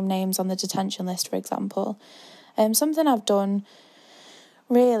the same names on the detention list, for example. Something I've done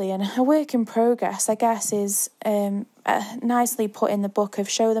really, and a work in progress, I guess, is nicely put in the book of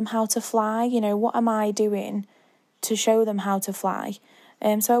show them how to fly. What am I doing to show them how to fly?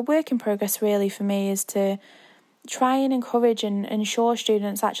 So a work in progress really for me is to try and encourage and ensure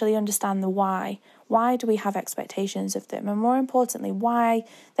students actually understand the why. Why do we have expectations of them? And more importantly, why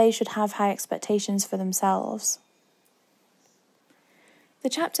they should have high expectations for themselves. The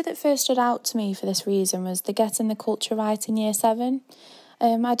chapter that first stood out to me for this reason was the Getting the Culture Right in Year 7.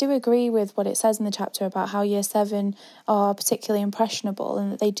 I do agree with what it says in the chapter about how Year 7 are particularly impressionable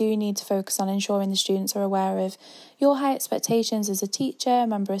and that they do need to focus on ensuring the students are aware of your high expectations as a teacher, a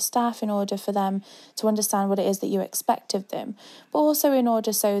member of staff, in order for them to understand what it is that you expect of them, but also in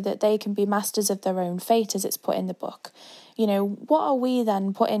order so that they can be masters of their own fate, as it's put in the book. What are we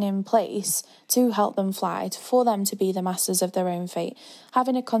then putting in place to help them fly, for them to be the masters of their own fate?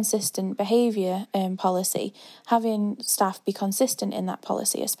 Having a consistent behaviour policy, having staff be consistent in that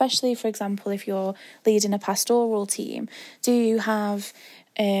policy, especially, for example, if you're leading a pastoral team, do you have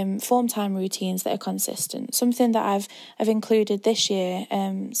form time routines that are consistent? Something that I've included this year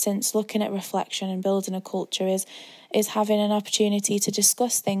since looking at reflection and building a culture is having an opportunity to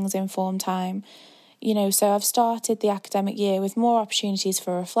discuss things in form time. So I've started the academic year with more opportunities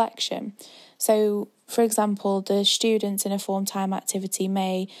for reflection. So, for example, the students in a form time activity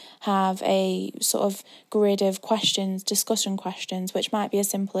may have a sort of grid of questions, discussion questions, which might be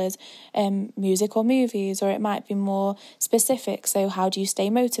as simple as music or movies, or it might be more specific. So how do you stay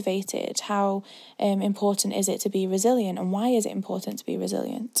motivated? How important is it to be resilient? And why is it important to be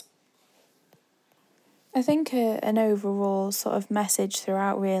resilient? I think an overall sort of message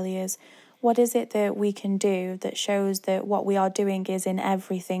throughout really is, what is it that we can do that shows that what we are doing is in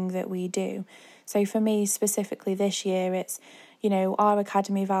everything that we do? So for me specifically this year, it's, our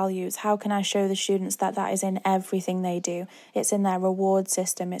academy values. How can I show the students that is in everything they do? It's in their reward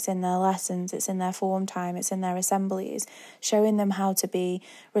system, it's in their lessons, it's in their form time, it's in their assemblies, showing them how to be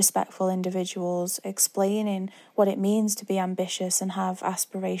respectful individuals, explaining what it means to be ambitious and have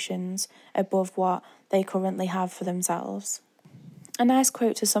aspirations above what they currently have for themselves. A nice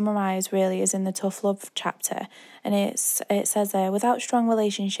quote to summarise really is in the Tough Love chapter, and it says there, without strong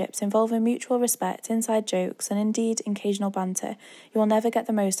relationships involving mutual respect, inside jokes, and indeed occasional banter, you will never get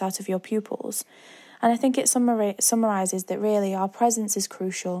the most out of your pupils. And I think it summarises that really our presence is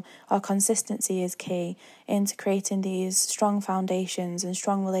crucial, our consistency is key into creating these strong foundations and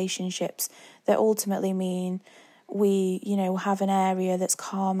strong relationships that ultimately mean we, have an area that's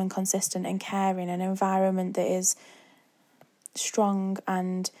calm and consistent and caring, an environment that is strong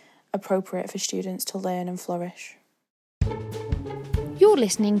and appropriate for students to learn and flourish. You're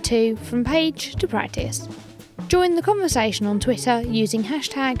listening to From Page to Practice. Join the conversation on Twitter using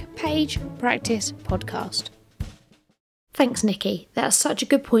 #PagePracticePodcast. Thanks, Nikki. That's such a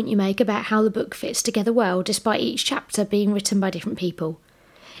good point you make about how the book fits together well despite each chapter being written by different people.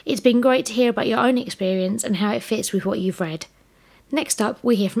 It's been great to hear about your own experience and how it fits with what you've read. Next up,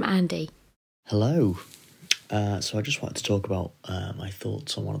 we hear from Andy. Hello. So I just wanted to talk about my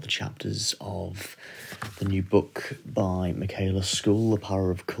thoughts on one of the chapters of the new book by Michaela School, The Power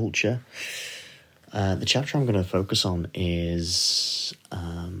of Culture. The chapter I'm going to focus on is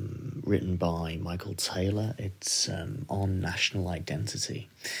written by Michael Taylor. It's on national identity.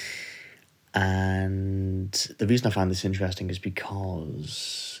 And the reason I find this interesting is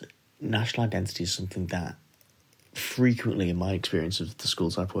because national identity is something that frequently, in my experience of the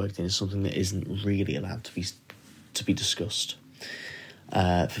schools I've worked in, is something that isn't really allowed to be discussed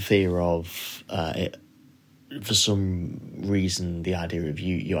for fear of it. For some reason, the idea of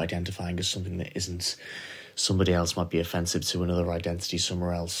you identifying as something that isn't somebody else might be offensive to another identity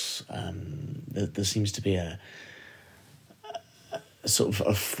somewhere else. There seems to be a sort of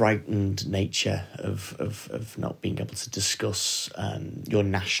a frightened nature of not being able to discuss your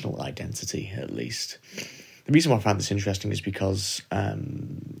national identity, at least. The reason why I find this interesting is because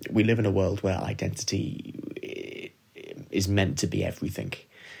we live in a world where identity is meant to be everything.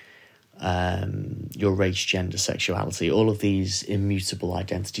 Your race, gender, sexuality, all of these immutable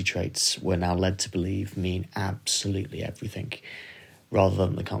identity traits we're now led to believe mean absolutely everything, rather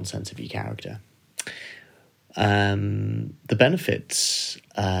than the content of your character. The benefits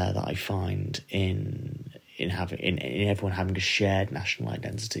that I find in everyone having a shared national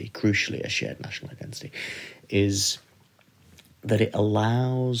identity, crucially a shared national identity, is that it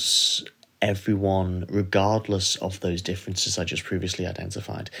allows everyone, regardless of those differences I just previously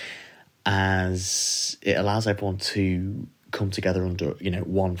identified, as it allows everyone to come together under,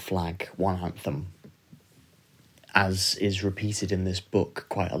 one flag, one anthem, as is repeated in this book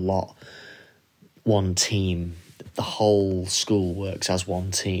quite a lot. One team, the whole school works as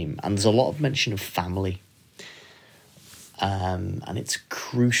one team, and there's a lot of mention of family. And it's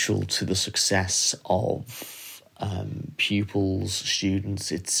crucial to the success of pupils,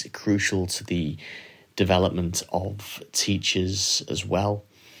 students. It's crucial to the development of teachers as well.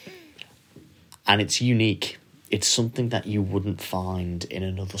 And it's unique. It's something that you wouldn't find in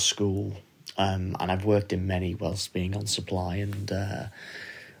another school. And I've worked in many whilst being on supply and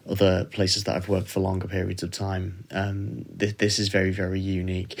other places that I've worked for longer periods of time. This is very, very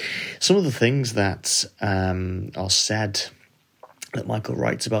unique. Some of the things that are said that Michael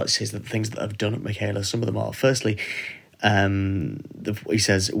writes about, says that the things that I've done at Michaela, some of them are, firstly, he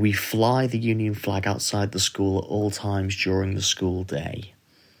says, we fly the Union flag outside the school at all times during the school day.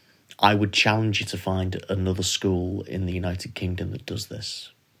 I would challenge you to find another school in the United Kingdom that does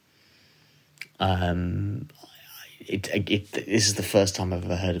this. This is the first time I've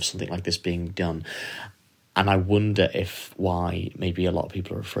ever heard of something like this being done. And I wonder why maybe a lot of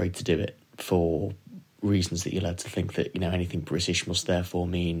people are afraid to do it, for reasons that you're led to think that, anything British must therefore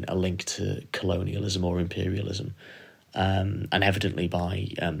mean a link to colonialism or imperialism. And evidently by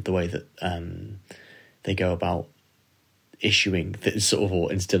the way that they go about issuing this sort of,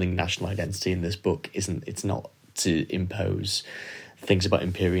 or instilling national identity in this book, it's not to impose things about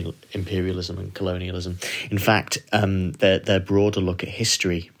imperialism and colonialism. In fact, their broader look at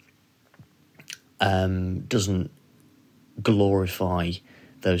history doesn't glorify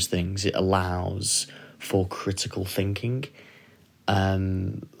those things. It allows for critical thinking.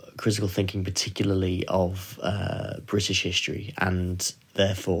 critical thinking, particularly of British history, and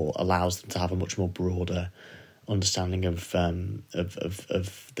therefore allows them to have a much more broader understanding of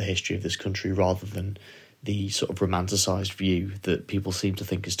the history of this country, rather than the sort of romanticised view that people seem to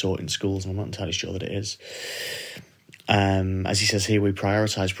think is taught in schools, and I'm not entirely sure that it is. As he says here, we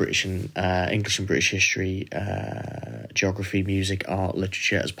prioritise British and English and British history, geography, music, art,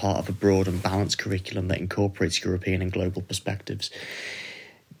 literature as part of a broad and balanced curriculum that incorporates European and global perspectives.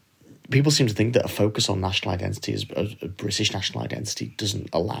 People seem to think that a focus on national identity, as a British national identity, doesn't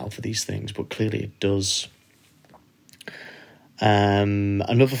allow for these things, but clearly it does.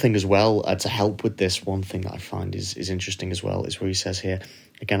 Another thing as well, to help with this, one thing that I find is interesting as well, is where he says here,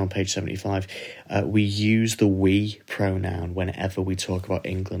 again on page 75, we use the we pronoun whenever we talk about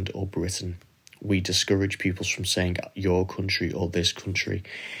England or Britain. We discourage pupils from saying your country or this country.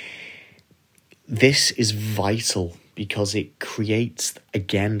 This is vital because it creates,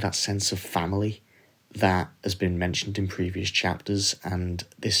 again, that sense of family that has been mentioned in previous chapters, and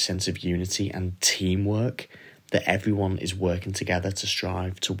this sense of unity and teamwork, that everyone is working together to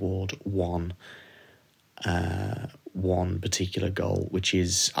strive toward one particular goal, which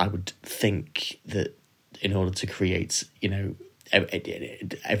is, I would think, that in order to create,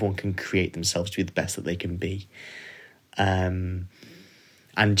 everyone can create themselves to be the best that they can be. And,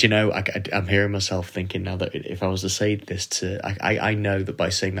 I'm hearing myself thinking now that if I was to say this to, I know that by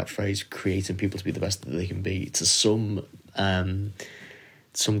saying that phrase, creating people to be the best that they can be, to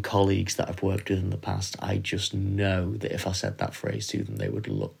some colleagues that I've worked with in the past, I just know that if I said that phrase to them, they would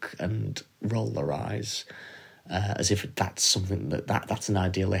look and roll their eyes as if that's something that's an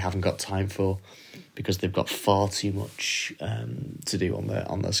ideal they haven't got time for, because they've got far too much to do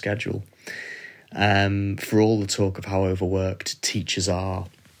on their schedule. For all the talk of how overworked teachers are,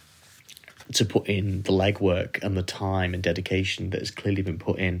 to put in the legwork and the time and dedication that has clearly been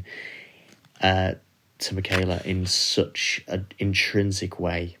put in to Michaela in such an intrinsic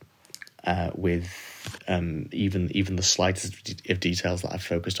way, with even the slightest of details that I've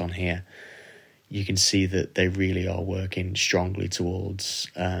focused on here, you can see that they really are working strongly towards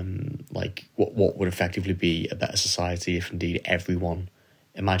what would effectively be a better society if indeed everyone.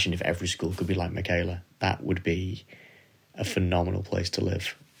 Imagine if every school could be like Michaela. That would be a phenomenal place to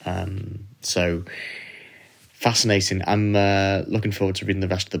live. So fascinating. I'm looking forward to reading the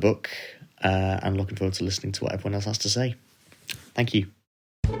rest of the book. And looking forward to listening to what everyone else has to say. Thank you.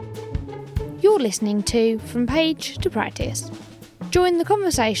 You're listening to From Page to Practice. Join the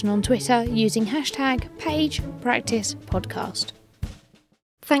conversation on Twitter using #PagePracticePodcast.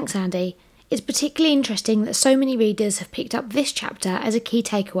 Thanks, Andy. It's particularly interesting that so many readers have picked up this chapter as a key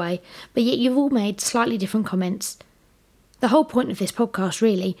takeaway, but yet you've all made slightly different comments. The whole point of this podcast,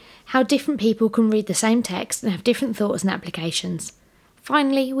 really, how different people can read the same text and have different thoughts and applications.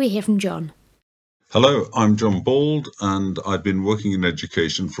 Finally, we hear from John. Hello, I'm John Bald, and I've been working in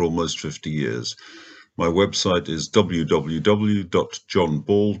education for almost 50 years. My website is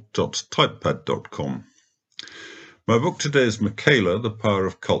www.johnbald.typepad.com. My book today is Michaela, The Power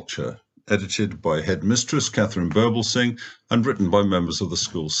of Culture, edited by Headmistress Catherine Birbelsing and written by members of the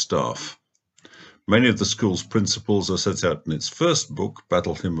school's staff. Many of the school's principles are set out in its first book,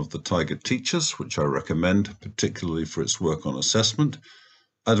 Battle Hymn of the Tiger Teachers, which I recommend, particularly for its work on assessment,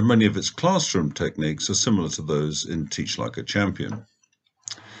 and many of its classroom techniques are similar to those in Teach Like a Champion.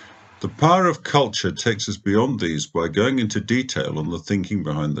 The Power of Culture takes us beyond these by going into detail on the thinking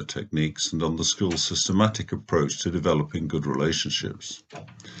behind the techniques and on the school's systematic approach to developing good relationships.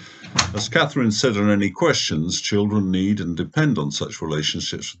 As Catherine said on Any Questions, children need and depend on such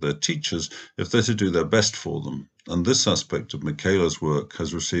relationships with their teachers if they're to do their best for them, and this aspect of Michaela's work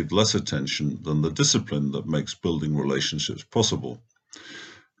has received less attention than the discipline that makes building relationships possible.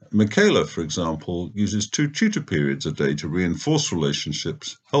 Michaela, for example, uses 2 tutor periods a day to reinforce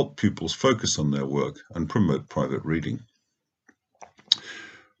relationships, help pupils focus on their work, and promote private reading.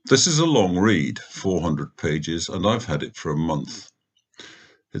 This is a long read, 400 pages, and I've had it for a month.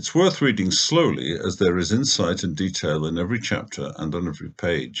 It's worth reading slowly, as there is insight and detail in every chapter and on every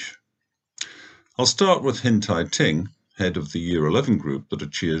page. I'll start with Hin Tai Ting, head of the Year 11 group that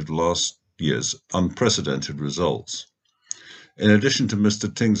achieved last year's unprecedented results. In addition to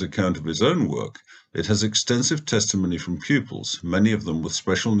Mr. Ting's account of his own work, it has extensive testimony from pupils, many of them with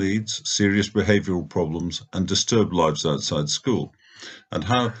special needs, serious behavioural problems, and disturbed lives outside school, and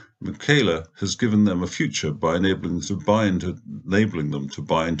how Michaela has given them a future by enabling them to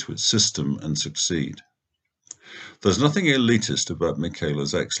buy into its system and succeed. There's nothing elitist about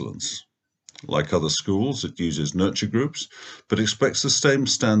Michaela's excellence. Like other schools, it uses nurture groups, but expects the same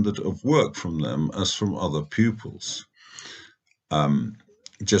standard of work from them as from other pupils.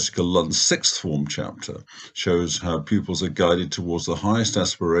 Jessica Lund's sixth form chapter shows how pupils are guided towards the highest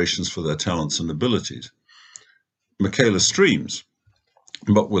aspirations for their talents and abilities. Michaela streams,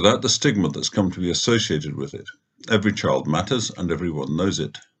 but without the stigma that's come to be associated with it. Every child matters and everyone knows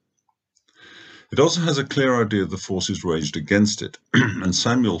it. It also has a clear idea of the forces raged against it, and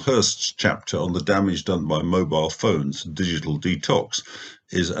Samuel Hirst's chapter on the damage done by mobile phones, digital detox,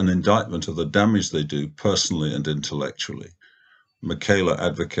 is an indictment of the damage they do personally and intellectually. Michaela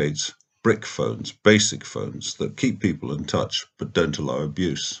advocates brick phones, basic phones that keep people in touch but don't allow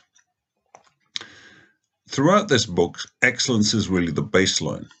abuse. Throughout this book, excellence is really the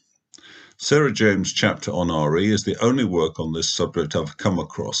baseline. Sarah James' chapter on RE is the only work on this subject I've come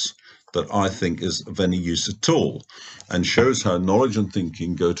across that I think is of any use at all, and shows how knowledge and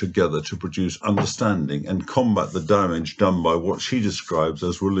thinking go together to produce understanding and combat the damage done by what she describes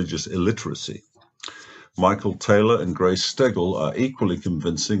as religious illiteracy. Michael Taylor and Grace Stegall are equally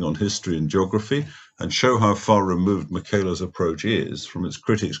convincing on history and geography, and show how far removed Michaela's approach is from its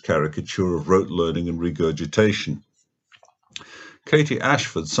critics' caricature of rote learning and regurgitation. Katie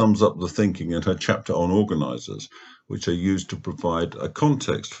Ashford sums up the thinking in her chapter on organisers, which are used to provide a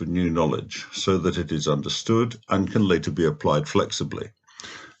context for new knowledge so that it is understood and can later be applied flexibly.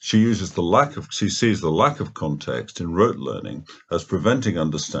 She sees the lack of context in rote learning as preventing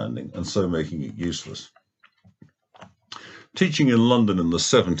understanding and so making it useless. Teaching in London in the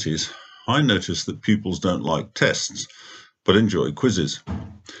 70s, I noticed that pupils don't like tests, but enjoy quizzes,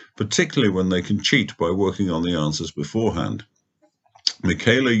 particularly when they can cheat by working on the answers beforehand.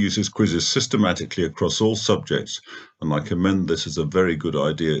 Michaela uses quizzes systematically across all subjects, and I commend this as a very good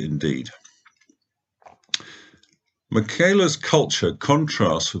idea indeed. Michaela's culture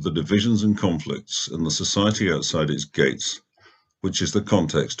contrasts with the divisions and conflicts in the society outside its gates, which is the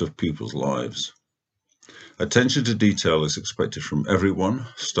context of people's lives. Attention to detail is expected from everyone,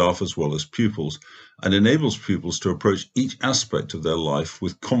 staff as well as pupils, and enables pupils to approach each aspect of their life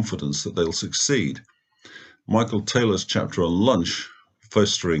with confidence that they'll succeed. Michael Taylor's chapter on lunch,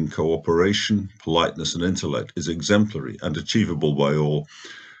 fostering cooperation, politeness and intellect, is exemplary and achievable by all.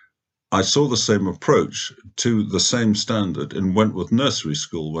 I saw the same approach to the same standard in Wentworth Nursery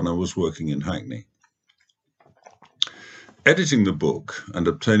School when I was working in Hackney. Editing the book and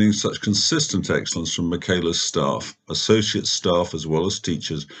obtaining such consistent excellence from Michaela's staff, associate staff as well as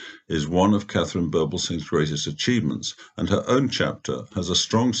teachers, is one of Catherine Birbalsing's greatest achievements, and her own chapter has a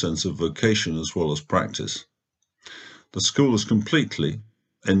strong sense of vocation as well as practice. The school is completely,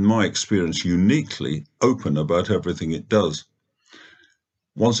 in my experience uniquely, open about everything it does.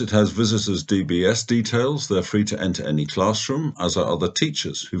 Once it has visitors' DBS details, they're free to enter any classroom, as are other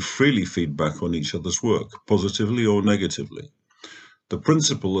teachers, who freely feed back on each other's work, positively or negatively. The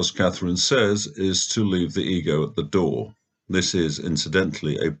principle, as Catherine says, is to leave the ego at the door. This is,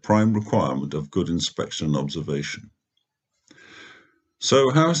 incidentally, a prime requirement of good inspection and observation. So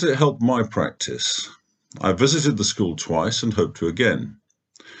how has it helped my practice? I visited the school twice and hope to again.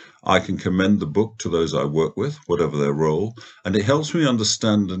 I can commend the book to those I work with, whatever their role, and it helps me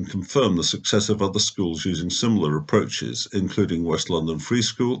understand and confirm the success of other schools using similar approaches, including West London Free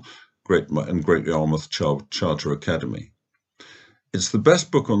School and Great Yarmouth Charter Academy. It's the best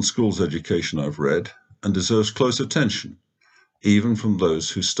book on schools education I've read and deserves close attention, even from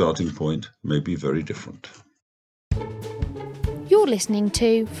those whose starting point may be very different. You're listening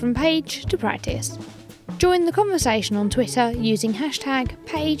to From Page to Practice. Join the conversation on Twitter using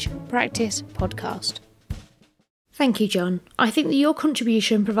 #PagePracticePodcast. Thank you, John. I think that your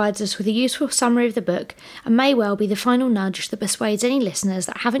contribution provides us with a useful summary of the book and may well be the final nudge that persuades any listeners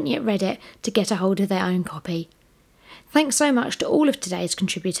that haven't yet read it to get a hold of their own copy. Thanks so much to all of today's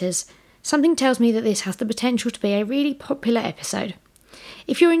contributors. Something tells me that this has the potential to be a really popular episode.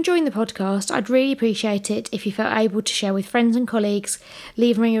 If you're enjoying the podcast, I'd really appreciate it if you felt able to share with friends and colleagues,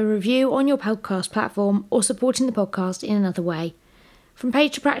 leaving a review on your podcast platform, or supporting the podcast in another way. From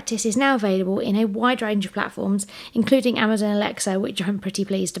Page to Practice is now available in a wide range of platforms, including Amazon Alexa, which I'm pretty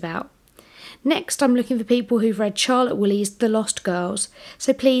pleased about. Next, I'm looking for people who've read Charlotte Woolley's The Lost Girls,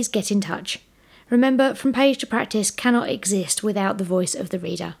 so please get in touch. Remember, From Page to Practice cannot exist without the voice of the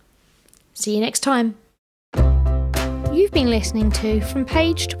reader. See you next time. You've been listening to From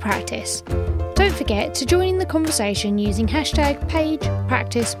Page to Practice. Don't forget to join in the conversation using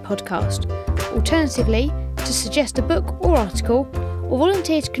 #PagePracticePodcast. Alternatively, to suggest a book or article, or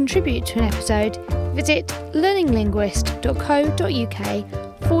volunteer to contribute to an episode, visit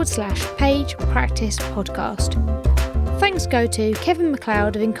learninglinguist.co.uk/Page Practice Podcast. Thanks go to Kevin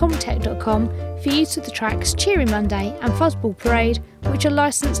MacLeod of Incompetech.com for use of the tracks Cheery Monday and Fuzzball Parade, which are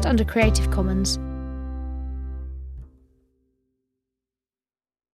licensed under Creative Commons.